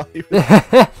him while he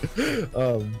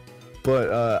was.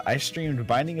 But I streamed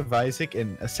Binding of Isaac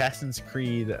and Assassin's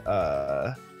Creed.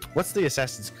 What's the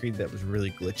Assassin's Creed that was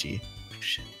really glitchy?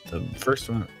 Shit, the first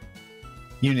one.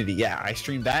 Unity. Yeah, I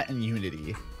streamed that in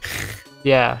Unity.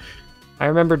 Yeah. I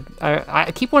remember.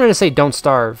 I keep wanting to say Don't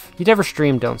Starve. You never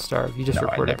streamed Don't Starve. You just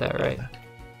recorded that, right?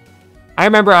 I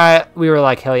remember we were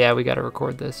like, hell yeah, we got to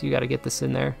record this. You got to get this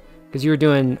in there. Because you were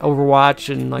doing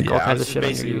Overwatch and like all kinds of shit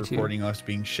on your YouTube. Recording us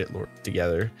being shitlord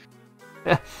together.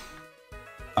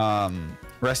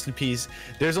 Rest in peace.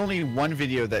 There's only one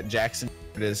video that Jackson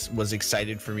was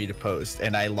excited for me to post,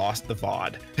 and I lost the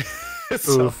VOD.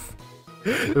 So Oof.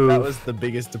 That was the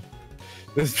biggest.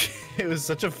 It was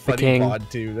such a funny VOD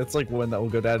too. That's like one that will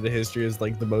go down into history as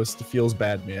like the most feels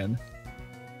bad man.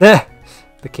 The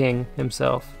king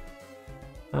himself.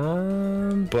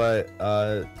 But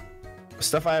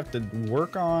stuff I have to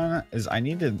work on is I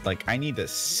need to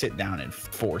sit down and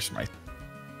force my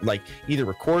like either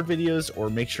record videos or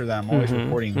make sure that I'm always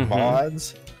recording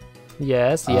VODs.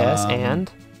 Yes,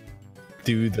 and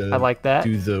do the I like that.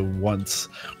 Do the once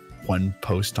one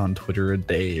post on Twitter a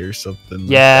day or something.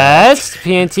 Yes,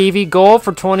 PNTV goal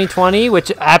for 2020,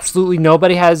 which absolutely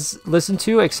nobody has listened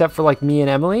to except for like me and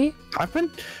Emily. I've been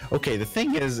okay. The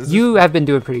thing is You have been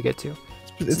doing pretty good too.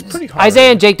 it's pretty hard.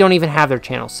 Isaiah and Jake don't even have their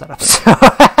channels set up. So.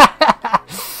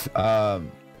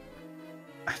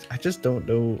 I just don't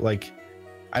know. Like,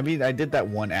 I mean, I did that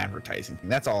one advertising thing.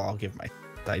 That's all I'll give my.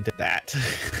 I did that.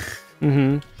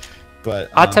 Mm-hmm. But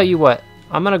I'll tell you what.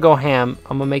 I'm gonna go ham.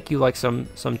 I'm gonna make you like some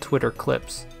Twitter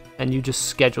clips, and you just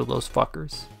schedule those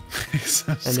fuckers,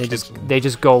 and they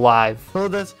just go live. Well,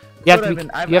 that's You what have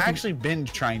to I've actually been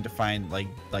trying to find like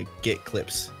get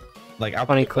clips, like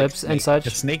funny clips and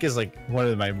such. Snake is like one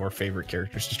of my more favorite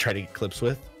characters to try to get clips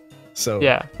with. So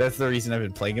yeah, that's the reason I've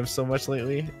been playing him so much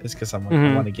lately. Is because I'm like,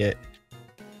 Mm-hmm. I want to get.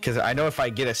 Because I know if I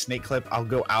get a snake clip, I'll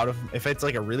go out of. If it's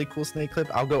like a really cool snake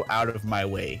clip, I'll go out of my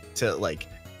way to like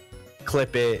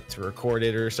clip it, to record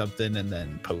it or something, and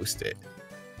then post it.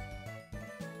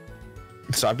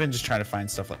 So I've been just trying to find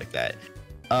stuff like that.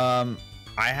 I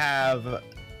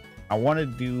want to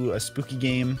do a spooky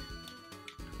game.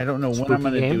 I don't know when I'm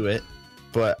gonna do it,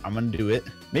 but I'm gonna do it.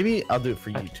 Maybe I'll do it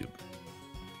for YouTube.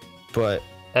 But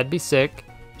that'd be sick.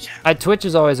 yeah, Twitch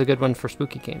is always a good one for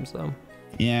spooky games, though.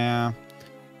 yeah.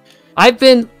 I've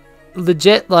been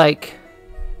legit like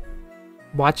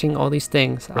watching all these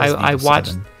things. I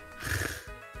watched.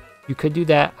 You could do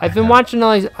that. I've been watching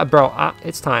all these, bro.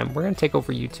 It's time. We're gonna take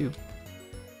over YouTube.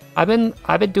 I've been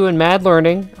doing mad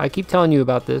learning. I keep telling you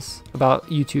about this, about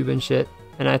YouTube and shit.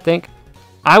 And I think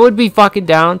I would be fucking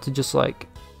down to just like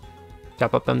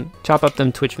chop up them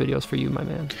Twitch videos for you, my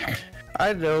man.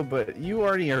 I know, but you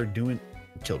already are doing.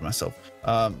 Killed myself.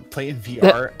 Playing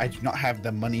VR. I do not have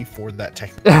the money for that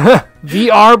technology.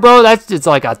 VR, bro. It's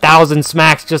like 1,000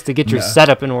 smacks just to get your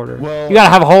setup in order. Well, you gotta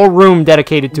have a whole room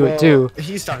dedicated to it too.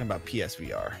 He's talking about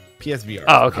PSVR. PSVR.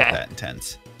 Oh, is okay. not that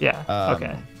intense. Yeah.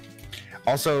 Okay.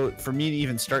 Also, for me to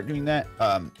even start doing that,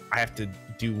 I have to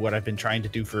do what I've been trying to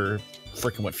do for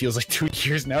freaking what feels like 2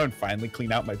 years now, and finally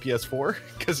clean out my PS4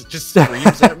 because it just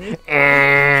screams at me.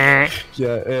 Yeah,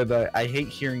 and I hate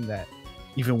hearing that,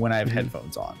 even when I have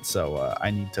headphones on. So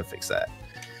I need to fix that.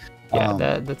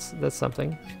 Yeah, that's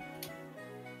something.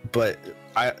 But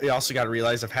I also got to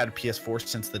realize I've had a PS4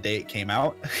 since the day it came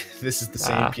out. This is the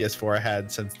same PS4 I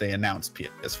had since they announced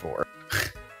PS4.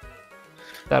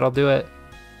 That'll do it.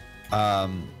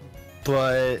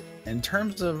 But in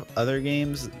terms of other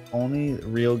games, only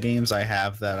real games I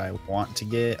have that I want to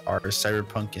get are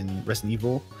Cyberpunk and Resident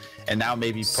Evil, and now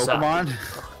maybe Pokemon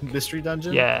Mystery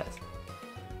Dungeon. Yeah.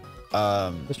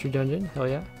 Mystery Dungeon, hell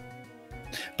yeah.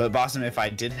 But Boston, if I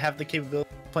did have the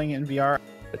capability of playing it in VR,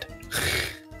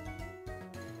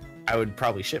 I would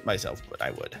probably shit myself, but I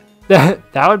would.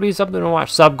 That would be something to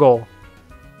watch. Sub goal,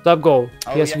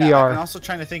 PSVR. Yeah, I'm also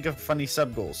trying to think of funny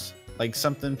sub goals, like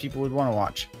something people would want to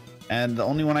watch. And the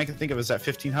only one I can think of is that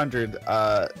 1500.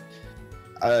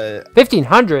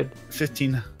 1500.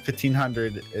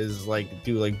 1500 is like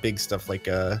do like big stuff like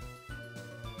I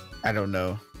don't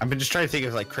know. I've been just trying to think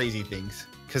of like crazy things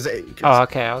because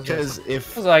okay. Because I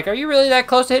was like, are you really that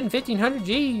close to hitting 1500?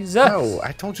 Jesus. No,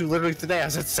 I told you literally today I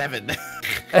was at 7.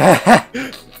 Well,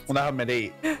 now I'm at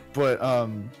 8. But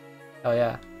oh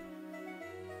yeah.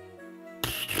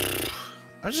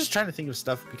 I was just trying to think of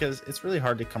stuff because it's really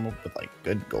hard to come up with like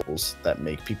good goals that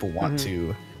make people want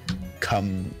to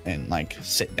come and like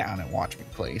sit down and watch me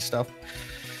play stuff.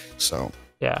 So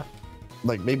yeah,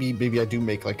 like maybe I do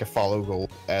make like a follow goal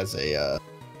as a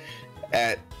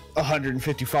at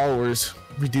 150 followers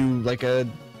we do like a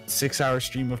 6-hour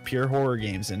stream of pure horror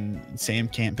games and Sam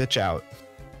can't bitch out.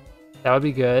 That would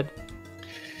be good.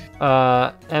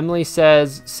 Emily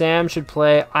says Sam should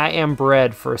play I Am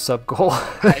Bread for a sub goal.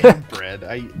 I Am Bread.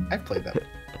 I played that.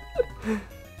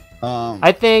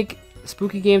 I think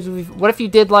spooky games would be. What if you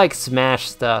did like Smash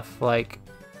stuff, like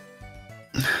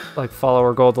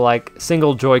follower goal to like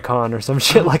single Joy-Con or some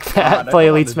shit like that? Play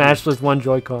Elite Smash with one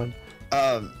Joy-Con.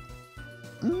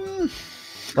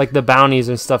 Like the bounties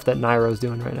and stuff that Nairo's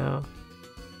doing right now.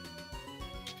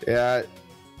 Yeah.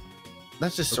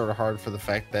 That's just sort of hard for the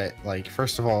fact that, like,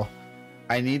 first of all,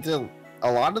 I need to.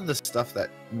 A lot of the stuff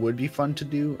that would be fun to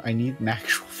do, I need an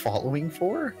actual following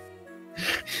for.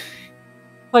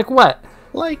 Like what?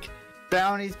 Like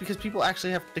bounties, because people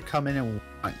actually have to come in and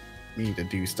want me to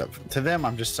do stuff. To them,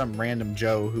 I'm just some random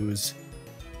Joe who's.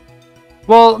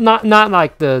 Well, not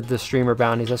like the streamer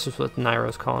bounties. That's just what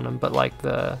Nairo's calling them. But like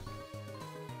the.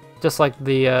 Just like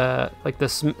the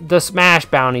Smash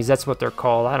bounties, that's what they're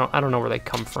called. I don't know where they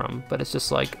come from, but it's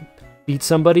just like beat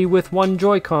somebody with one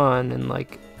Joy-Con and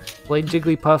like play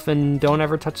Jigglypuff and don't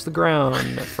ever touch the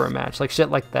ground for a match, like shit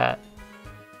like that.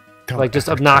 like just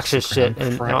ever obnoxious touch the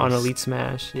shit ground, on Christ. Elite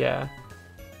Smash. Yeah.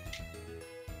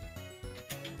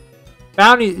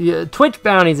 Bounty, Twitch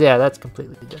bounties. Yeah, that's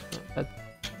completely different.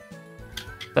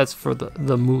 That's for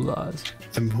the mullahs.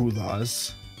 The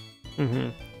mullahs. Mm-hmm.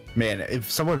 Man, if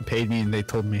someone paid me and they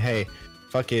told me, hey,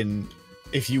 fucking,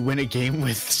 if you win a game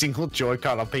with single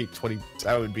Joy-Con, I'll pay 20,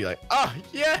 I would be like, oh,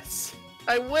 yes,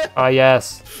 I will. Ah,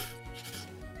 yes.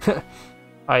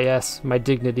 Ah, yes, my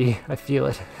dignity. I feel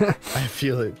it. I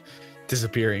feel it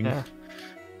disappearing. Yeah.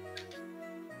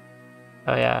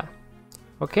 Oh, yeah.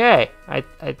 Okay. I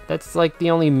that's like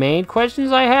the only main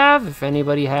questions I have. If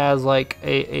anybody has like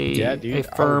a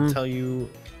firm... I'll tell you,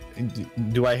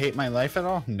 do I hate my life at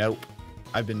all? Nope.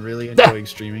 I've been really enjoying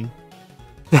streaming.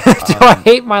 Do I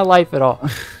hate my life at all?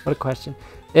 What a question.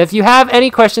 If you have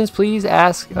any questions, please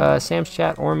ask Sam's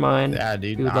chat or mine. Yeah,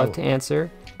 dude. We would love to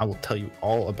answer. I will tell you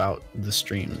all about the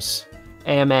streams.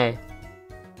 AMA.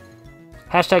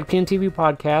 Hashtag PNTV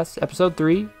Podcast, Episode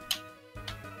 3.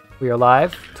 We are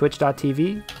live,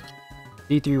 twitch.tv,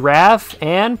 D3Rav,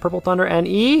 and Purple Thunder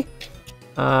NE.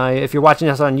 If you're watching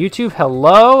us on YouTube,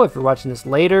 hello. If you're watching this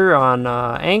later on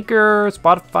Anchor,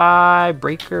 Spotify,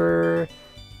 Breaker,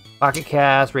 Pocket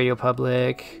Cast, Radio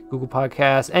Public, Google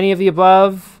Podcasts, any of the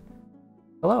above,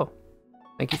 hello.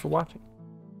 Thank you for watching.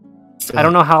 I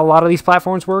don't know how a lot of these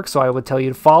platforms work, so I would tell you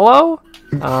to follow.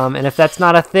 And if that's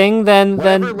not a thing, then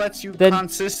whatever lets you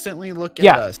consistently look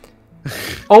at us.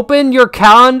 Open your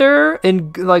calendar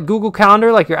in like Google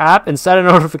Calendar, like your app, and set a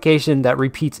notification that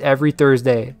repeats every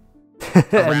Thursday.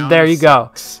 And there you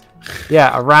go.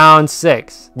 Yeah, around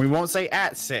 6. We won't say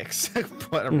at 6,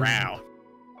 but around.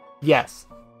 Yes.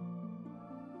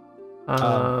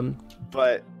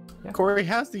 But yeah. Corey,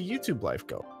 how's the YouTube life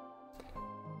go?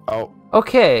 Oh.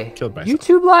 Okay. Killed myself.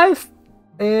 YouTube life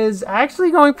is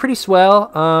actually going pretty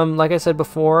swell. Like I said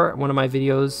before, one of my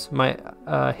videos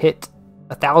hit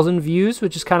 1,000 views,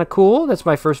 which is kind of cool. That's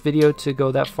my first video to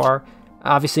go that far.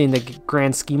 Obviously, in the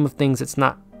grand scheme of things, it's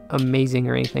not amazing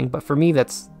or anything, but for me,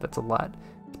 that's a lot.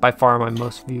 It's by far my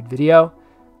most viewed video.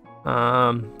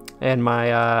 And my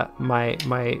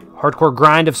hardcore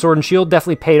grind of Sword and Shield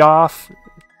definitely paid off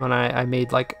when I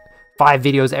made like 5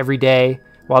 videos every day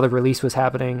while the release was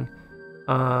happening.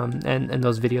 And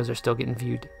those videos are still getting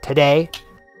viewed today,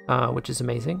 which is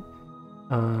amazing.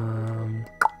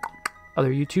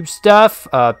 Other YouTube stuff.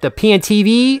 The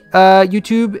PNTV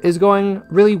YouTube is going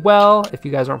really well. If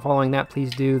you guys aren't following that, please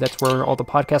do. That's where all the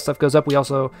podcast stuff goes up. We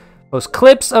also post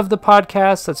clips of the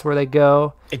podcast. That's where they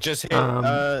go. It just hit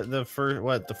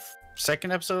the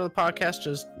second episode of the podcast.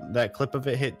 Just that clip of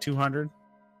it hit 200.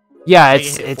 Yeah,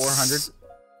 it's 400.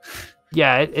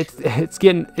 Yeah, it's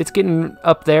getting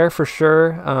up there for sure.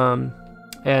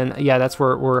 And yeah, that's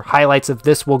where highlights of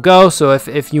this will go. So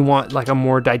if you want like a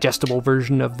more digestible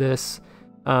version of this,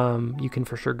 you can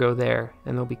for sure go there,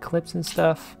 and there'll be clips and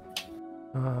stuff.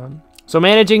 So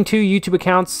managing 2 YouTube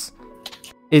accounts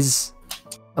is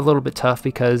a little bit tough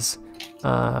because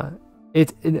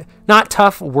it not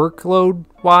tough workload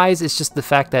wise. It's just the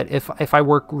fact that if I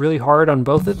work really hard on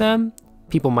both of them,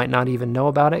 people might not even know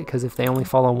about it, because if they only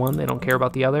follow one, they don't care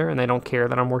about the other, and they don't care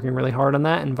that I'm working really hard on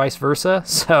that, and vice versa.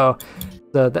 So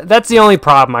that's the only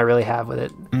problem I really have with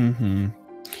it. Mm-hmm.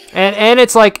 And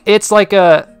it's like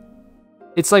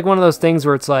one of those things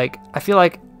where it's like, I feel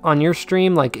like on your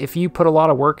stream, like if you put a lot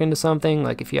of work into something,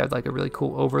 like if you had like a really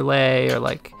cool overlay or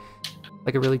like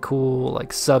a really cool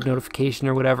like sub notification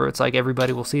or whatever, it's like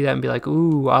everybody will see that and be like,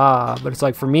 ooh, ah. But it's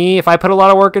like for me, if I put a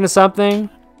lot of work into something,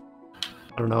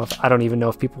 I don't even know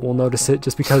if people will notice it,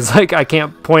 just because like I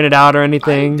can't point it out or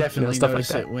anything. I definitely stuff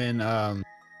notice like that. it when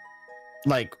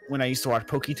like when I used to watch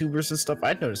PokeTubers and stuff.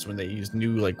 I'd notice when they used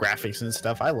new like graphics and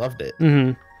stuff. I loved it.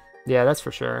 Mm-hmm. Yeah, that's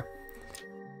for sure.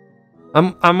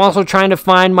 I'm also trying to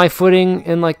find my footing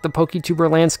in like the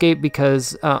PokeTuber landscape,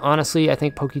 because honestly, I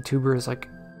think PokeTuber is like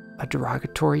a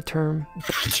derogatory term.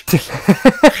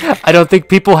 I don't think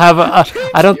people have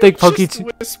I don't think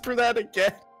PokeTuber. Whisper that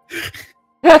again.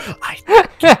 I think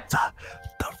it's a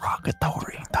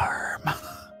derogatory term.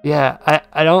 Yeah,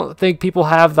 I don't think people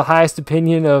have the highest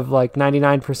opinion of like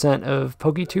 99% of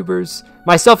PokeTubers,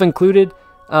 myself included.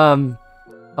 A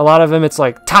lot of them, it's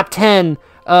like top 10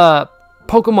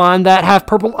 Pokemon that have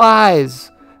purple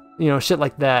eyes, shit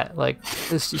like that. Like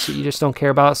this shit you just don't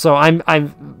care about. So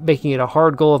I'm making it a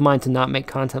hard goal of mine to not make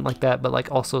content like that, but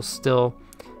like also still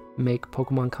make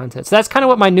Pokemon content. So that's kind of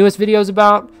what my newest video is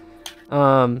about.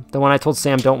 The one I told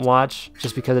Sam don't watch,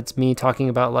 just because it's me talking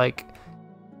about like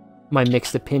my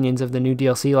mixed opinions of the new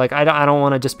DLC. Like I don't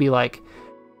want to just be like,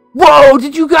 whoa,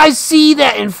 did you guys see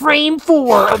that in frame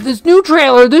 4 of this new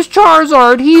trailer? This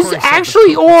Charizard, he's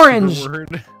actually orange.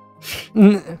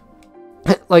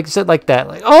 like said like that,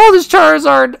 like, oh, this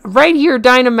Charizard right here,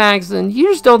 Dynamax, and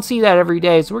you just don't see that every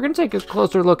day, so we're gonna take a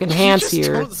closer look. Enhance you just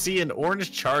here. Don't see an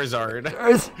orange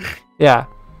Charizard. Yeah.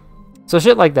 So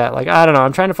shit like that. Like, I don't know.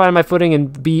 I'm trying to find my footing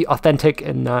and be authentic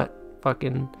and not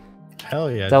fucking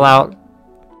Hell yeah. sell out.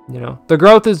 You know, the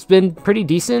growth has been pretty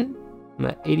decent. I'm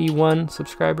at 81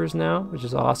 subscribers now, which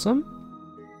is awesome.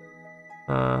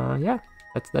 Yeah,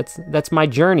 that's my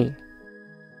journey.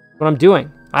 What I'm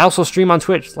doing. I also stream on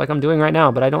Twitch, like I'm doing right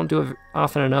now, but I don't do it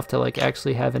often enough to like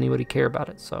actually have anybody care about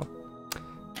it. So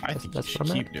I think you should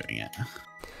keep doing it.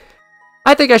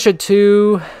 I think I should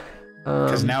too.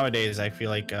 Because nowadays I feel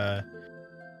like you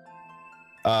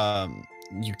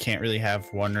can't really have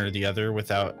one or the other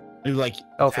without like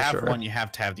for have sure. one, you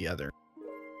have to have the other.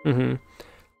 Mm-hmm.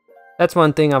 That's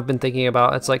one thing I've been thinking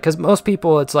about. It's like, because most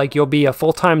people, it's like you'll be a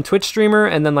full-time Twitch streamer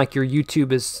and then like your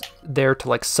YouTube is there to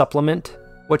like supplement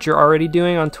what you're already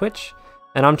doing on Twitch.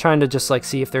 And I'm trying to just like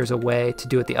see if there's a way to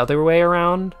do it the other way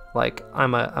around. Like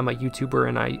I'm a YouTuber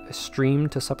and I stream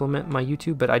to supplement my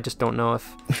YouTube, but I just don't know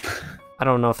if I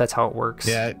don't know if that's how it works.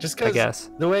 Yeah, just because I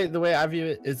guess the way I view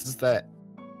it is that.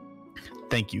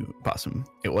 Thank you, Possum.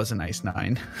 It was a nice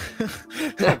 9.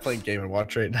 I'm playing Game and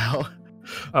Watch right now.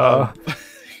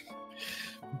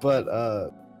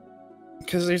 But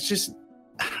because there's just,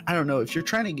 I don't know, if you're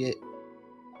trying to get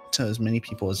to as many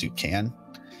people as you can,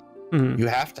 you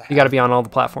have to. You got to be on all the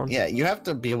platforms. Yeah, you have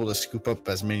to be able to scoop up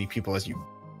as many people as you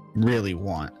really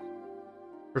want.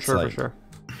 For sure, for sure.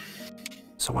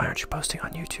 So why aren't you posting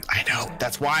on YouTube? I know.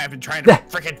 That's why I've been trying to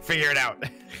freaking figure it out.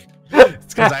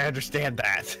 It's because I understand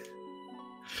that.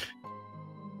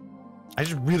 I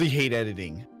just really hate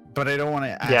editing, but I don't want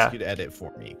to ask you to edit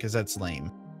for me because that's lame.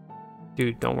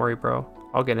 Dude, don't worry, bro.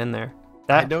 I'll get in there.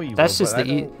 I know you that's will, just but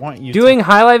the I don't want you doing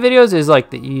highlight videos is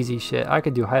like the easy shit. I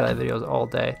could do highlight videos all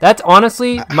day. That's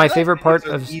honestly my favorite part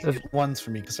of ones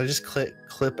for me because I just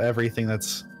clip everything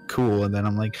that's cool and then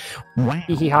I'm like, wow.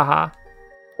 Hee hee ha ha.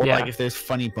 Or like if there's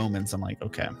funny moments, I'm like,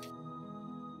 okay.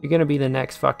 You're gonna be the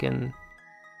next fucking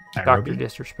Dr.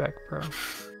 Disrespect, bro.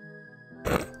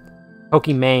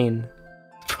 Pokimane.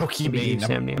 Pokimane.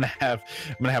 I'm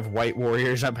gonna have white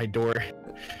warriors at my door.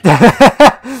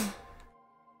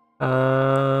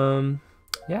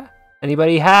 Yeah.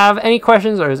 Anybody have any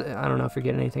questions, or I don't know if you're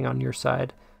getting anything on your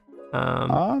side.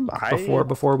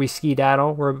 Before we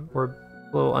skedaddle, we're a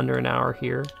little under an hour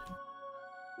here.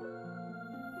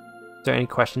 Is there any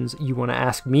questions you want to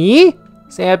ask me,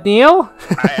 Sam Neil?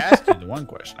 I asked you the one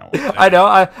question I wanted. I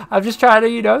know. I'm just trying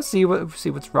to see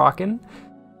what's rocking.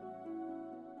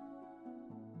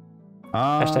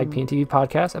 Hashtag PNTV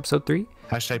Podcast, Episode 3.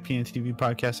 Hashtag PNTV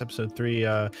Podcast, Episode 3.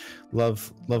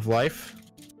 Love life.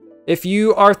 If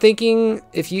you are thinking,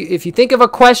 if you think of a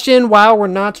question while we're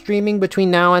not streaming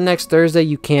between now and next Thursday,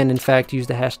 you can in fact use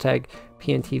the hashtag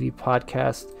PNTV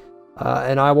Podcast,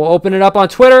 and I will open it up on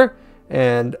Twitter,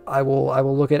 and I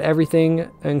will look at everything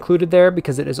included there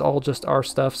because it is all just our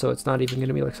stuff, so it's not even going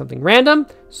to be like something random.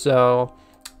 So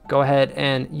go ahead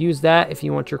and use that if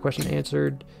you want your question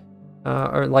answered.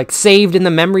 Or like saved in the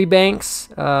memory banks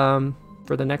for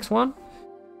the next one.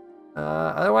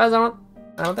 Otherwise, I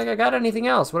don't think I got anything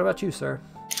else. What about you, sir?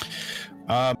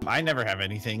 I never have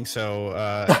anything, so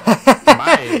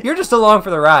you're just along for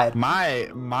the ride.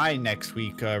 My next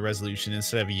week resolution,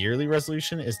 instead of a yearly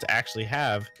resolution, is to actually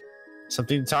have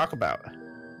something to talk about.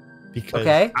 Because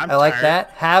I like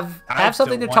that. Have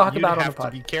something to talk about on the podcast.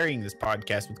 To be carrying this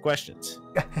podcast with questions.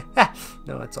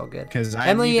 No, it's all good. Because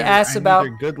Emily asks about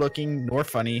neither good looking, nor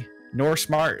funny, nor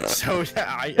smart. So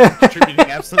I am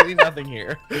contributing absolutely nothing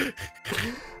here.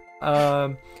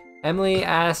 Emily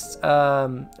asked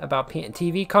about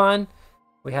PNTV Con.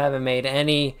 We haven't made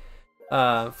any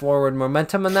forward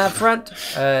momentum on that front.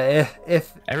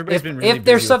 If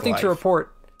there's something to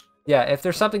report. Yeah, if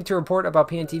there's something to report about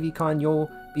PNTV Con, you'll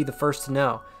be the first to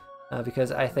know.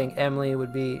 Because I think Emily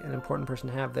would be an important person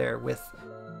to have there with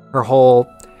her whole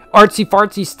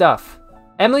artsy-fartsy stuff.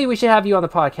 Emily, we should have you on the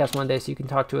podcast one day so you can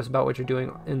talk to us about what you're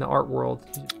doing in the art world.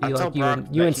 Be like you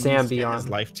and Sam be on. His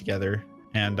life together.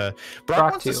 And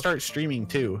Brock wants to start streaming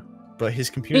too, but his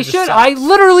computer He should. Sucks. I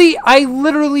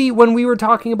literally, when we were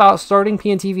talking about starting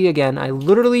PNTV again, I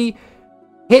literally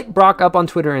hit Brock up on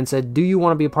Twitter and said, do you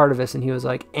want to be a part of this? And he was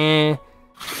like,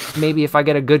 maybe if I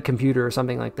get a good computer or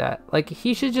something like that. Like,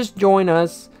 he should just join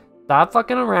us, stop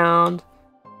fucking around,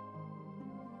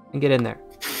 and get in there.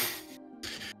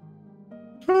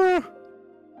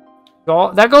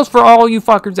 That goes for all you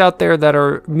fuckers out there that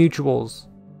are mutuals.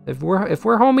 If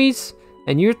we're homies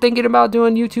and you're thinking about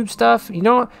doing YouTube stuff, you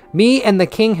know, me and the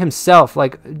king himself,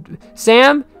 like,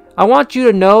 Sam, I want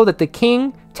you to know that the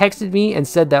king texted me and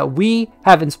said that we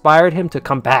have inspired him to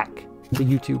come back to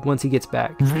YouTube once he gets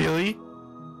back. Really?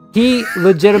 He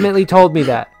legitimately told me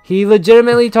that. He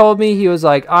legitimately told me, he was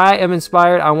like, I am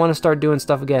inspired. I want to start doing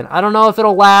stuff again. I don't know if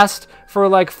it'll last for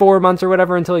like 4 months or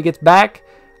whatever until he gets back.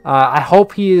 I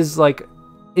hope he is like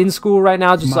in school right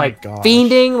now, just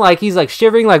fiending, like he's like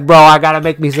shivering, like, bro, I gotta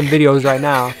make me some videos right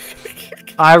now.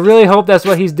 I really hope that's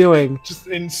what he's doing. Just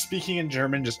in speaking in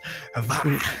German, just.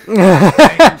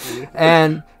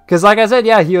 And because, like I said,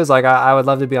 yeah, he was like, I would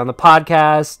love to be on the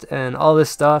podcast and all this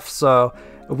stuff. So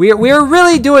we're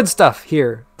really doing stuff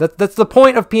here. That's the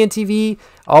point of PNTV.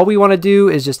 All we want to do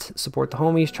is just support the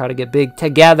homies, try to get big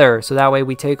together, so that way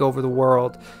we take over the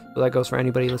world. So that goes for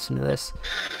anybody listening to this.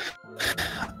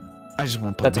 I just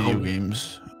want to play video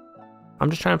games.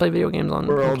 I'm just trying to play video games on.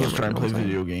 We're all just trying to play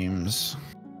video games.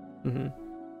 Mm-hmm.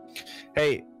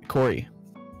 Hey, Corey,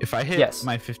 if I hit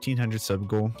my 1,500 sub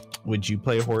goal, would you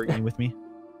play a horror game with me?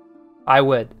 I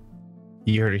would.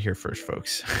 You heard it here first,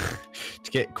 folks.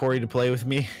 To get Corey to play with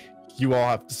me, you all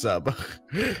have to sub.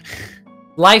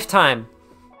 Lifetime.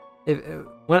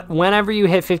 Whenever you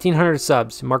hit 1,500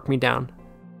 subs, mark me down.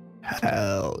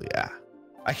 Hell yeah.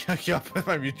 I hook you up with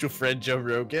my mutual friend, Joe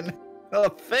Rogan. Oh,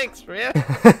 thanks, man.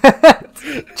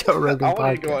 Joe Rogan I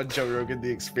want to go on Joe Rogan, the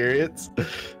experience.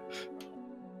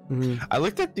 I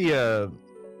looked at the,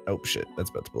 oh shit, that's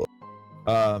about to blow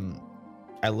up.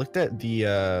 I looked at the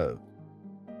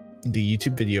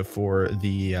YouTube video for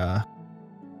the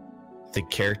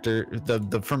character,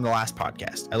 the from the last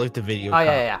podcast. I looked at video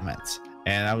comments,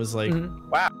 and I was like,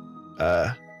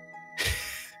 wow.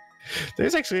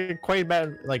 There's actually quite a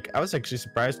bad, like, I was actually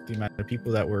surprised with the amount of people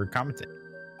that were commenting.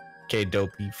 Okay,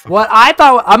 dopey. What I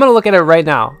thought, I'm gonna look at it right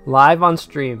now, live on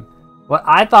stream. What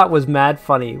I thought was mad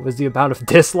funny was the amount of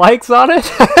dislikes on it.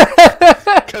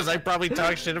 Because I probably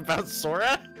talk shit about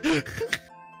Sora.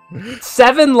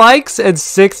 7 likes and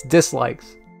 6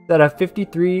 dislikes. That a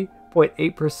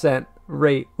 53.8%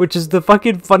 rate, which is the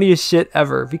fucking funniest shit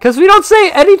ever. Because we don't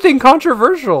say anything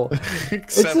controversial.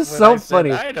 It's just so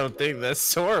funny. I don't think that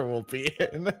Sora will be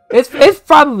in. It's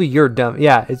probably your dumb.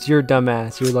 Yeah, it's your dumb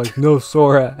ass. You're like, no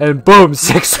Sora, and boom,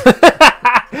 6.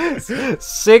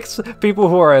 6 people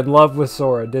who are in love with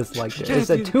Sora disliked it. They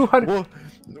said 200.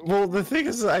 Well, the thing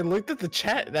is, I looked at the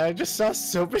chat and I just saw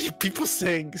so many people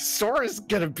saying Sora's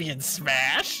gonna be in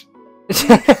Smash.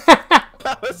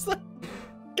 I was like,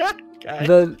 God.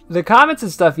 The comments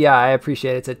and stuff, yeah, I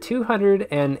appreciate it. It's at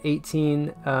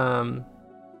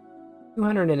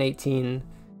 218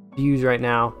 views right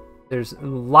now. There's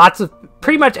lots of,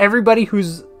 pretty much everybody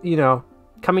who's, you know,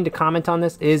 coming to comment on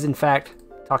this is in fact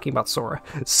talking about Sora.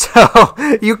 So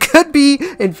you could be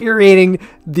infuriating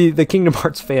the Kingdom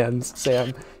Hearts fans,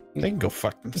 Sam. They can go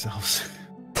fuck themselves.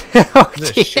 Okay.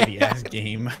 This is a shitty ass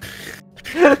game.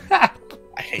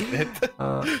 I hate it.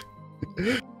 I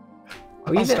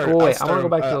want to go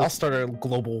back to I'll start a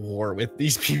global war with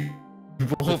these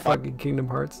people. Fucking Kingdom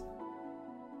Hearts.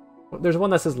 There's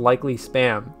one that says likely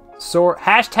spam.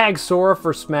 Hashtag Sora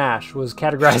for Smash was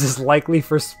categorized as likely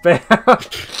for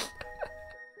spam.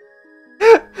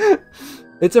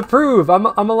 It's approved. I'm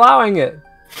allowing it.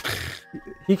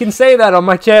 He can say that on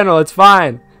my channel. It's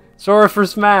fine. Sora for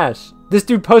Smash. This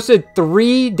dude posted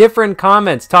 3 different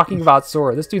comments talking about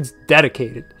Sora. This dude's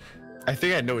dedicated. I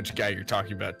think I know which guy you're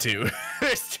talking about too.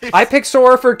 I picked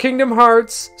Sora for Kingdom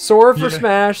Hearts, Sora for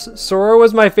Smash. Sora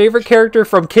was my favorite character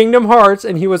from Kingdom Hearts,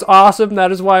 and he was awesome.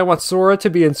 That is why I want Sora to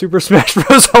be in Super Smash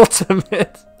Bros.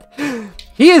 Ultimate.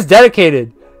 He is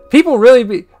dedicated. People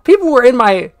were in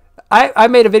my... I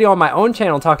made a video on my own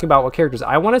channel talking about what characters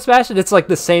I want to Smash, and it's like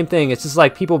the same thing. It's just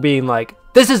like people being like,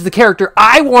 this is the character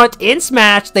I want in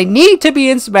Smash. They need to be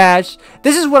in Smash.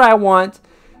 This is what I want.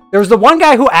 There was the one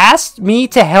guy who asked me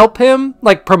to help him,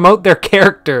 like, promote their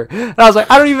character. And I was like,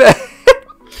 I don't even...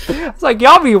 It's like,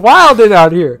 y'all be wilding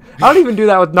out here. I don't even do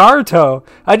that with Naruto.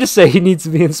 I just say he needs to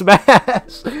be in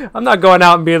Smash. I'm not going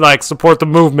out and being like, support the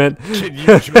movement. Can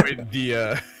you join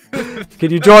the...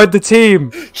 Can you join the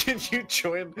team? Can you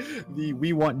join the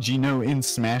We Want Gino in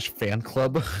Smash fan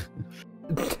club?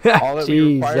 All that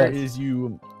we require is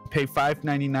you pay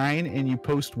 $5.99 and you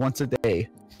post once a day.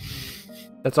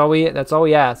 That's all we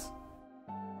ask.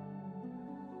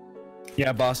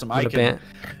 Yeah, boss.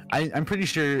 I'm pretty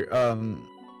sure.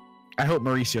 I hope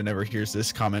Mauricio never hears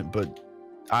this comment, but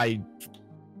I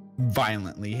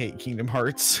violently hate Kingdom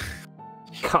Hearts.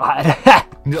 God.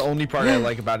 The only part I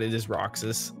like about it is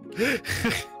Roxas.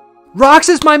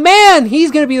 Roxas, my man.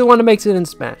 He's gonna be the one that makes it in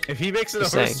Smash. If he makes it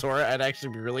over Sora, I'd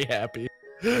actually be really happy.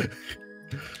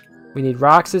 We need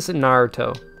Roxas and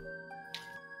Naruto.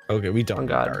 Okay, we don't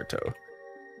need Naruto.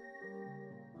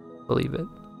 Believe it.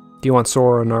 Do you want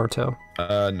Sora or Naruto?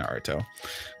 Naruto.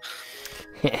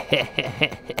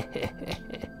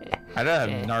 I'd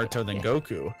rather have Naruto than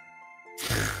Goku.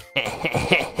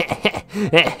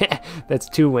 That's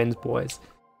 2 wins, boys.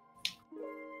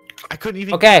 I couldn't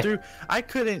even get through. I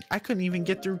couldn't even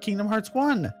get through Kingdom Hearts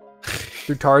 1.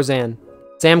 Through Tarzan.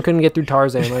 Sam couldn't get through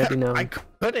Tarzan, let it be known. I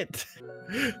couldn't.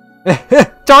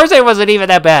 Tarzan wasn't even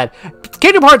that bad.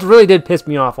 Kingdom Hearts really did piss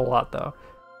me off a lot, though.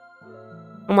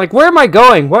 I'm like, where am I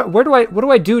going? What do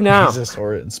I do now? Is this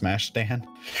Sora and Smash Stand?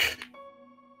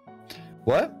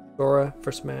 What? Sora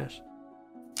for Smash.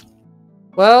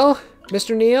 Well,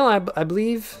 Mr. Neil, I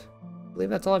believe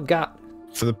that's all I've got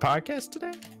For the podcast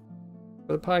today?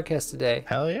 for the podcast today.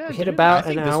 Hell yeah. We hit dude. about I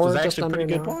think an this hour, was just actually a under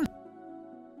pretty an good hour. one.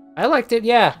 I liked it,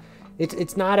 yeah.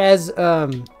 It's not as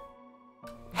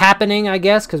happening, I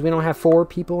guess, because we don't have 4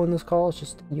 people in this call. It's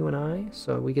just you and I,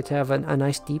 so we get to have a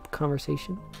nice deep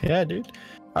conversation. Yeah, dude.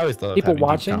 I always love People having deep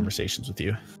watching? conversations with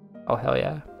you. Oh, hell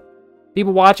yeah.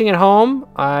 People watching at home,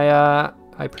 I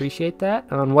appreciate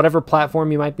that. On whatever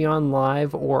platform you might be on,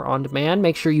 live or on demand,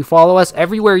 make sure you follow us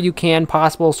everywhere you can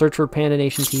possible. Search for Panda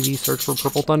Nation TV, search for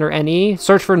Purple Thunder NE,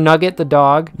 search for Nugget the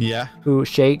dog, Yeah. who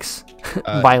shakes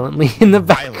violently in the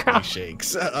Violently background.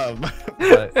 shakes.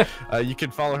 But you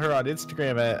can follow her on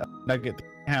Instagram at Nugget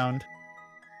the Hound.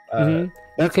 You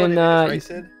That's can what it is, right,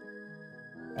 Sid?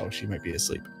 Oh, she might be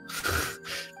asleep.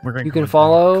 you can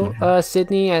follow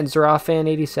Sydney at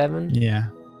Zerafan87 Yeah.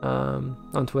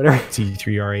 on Twitter.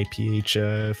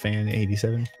 T3RAPH fan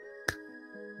 87.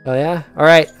 Oh yeah. All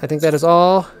right. I think that is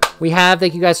all we have.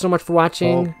 Thank you guys so much for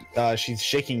watching. Oh, she's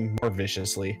shaking more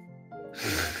viciously.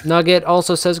 Nugget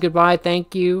also says goodbye.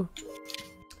 Thank you.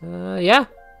 Yeah.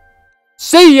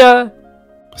 See ya.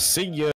 See ya.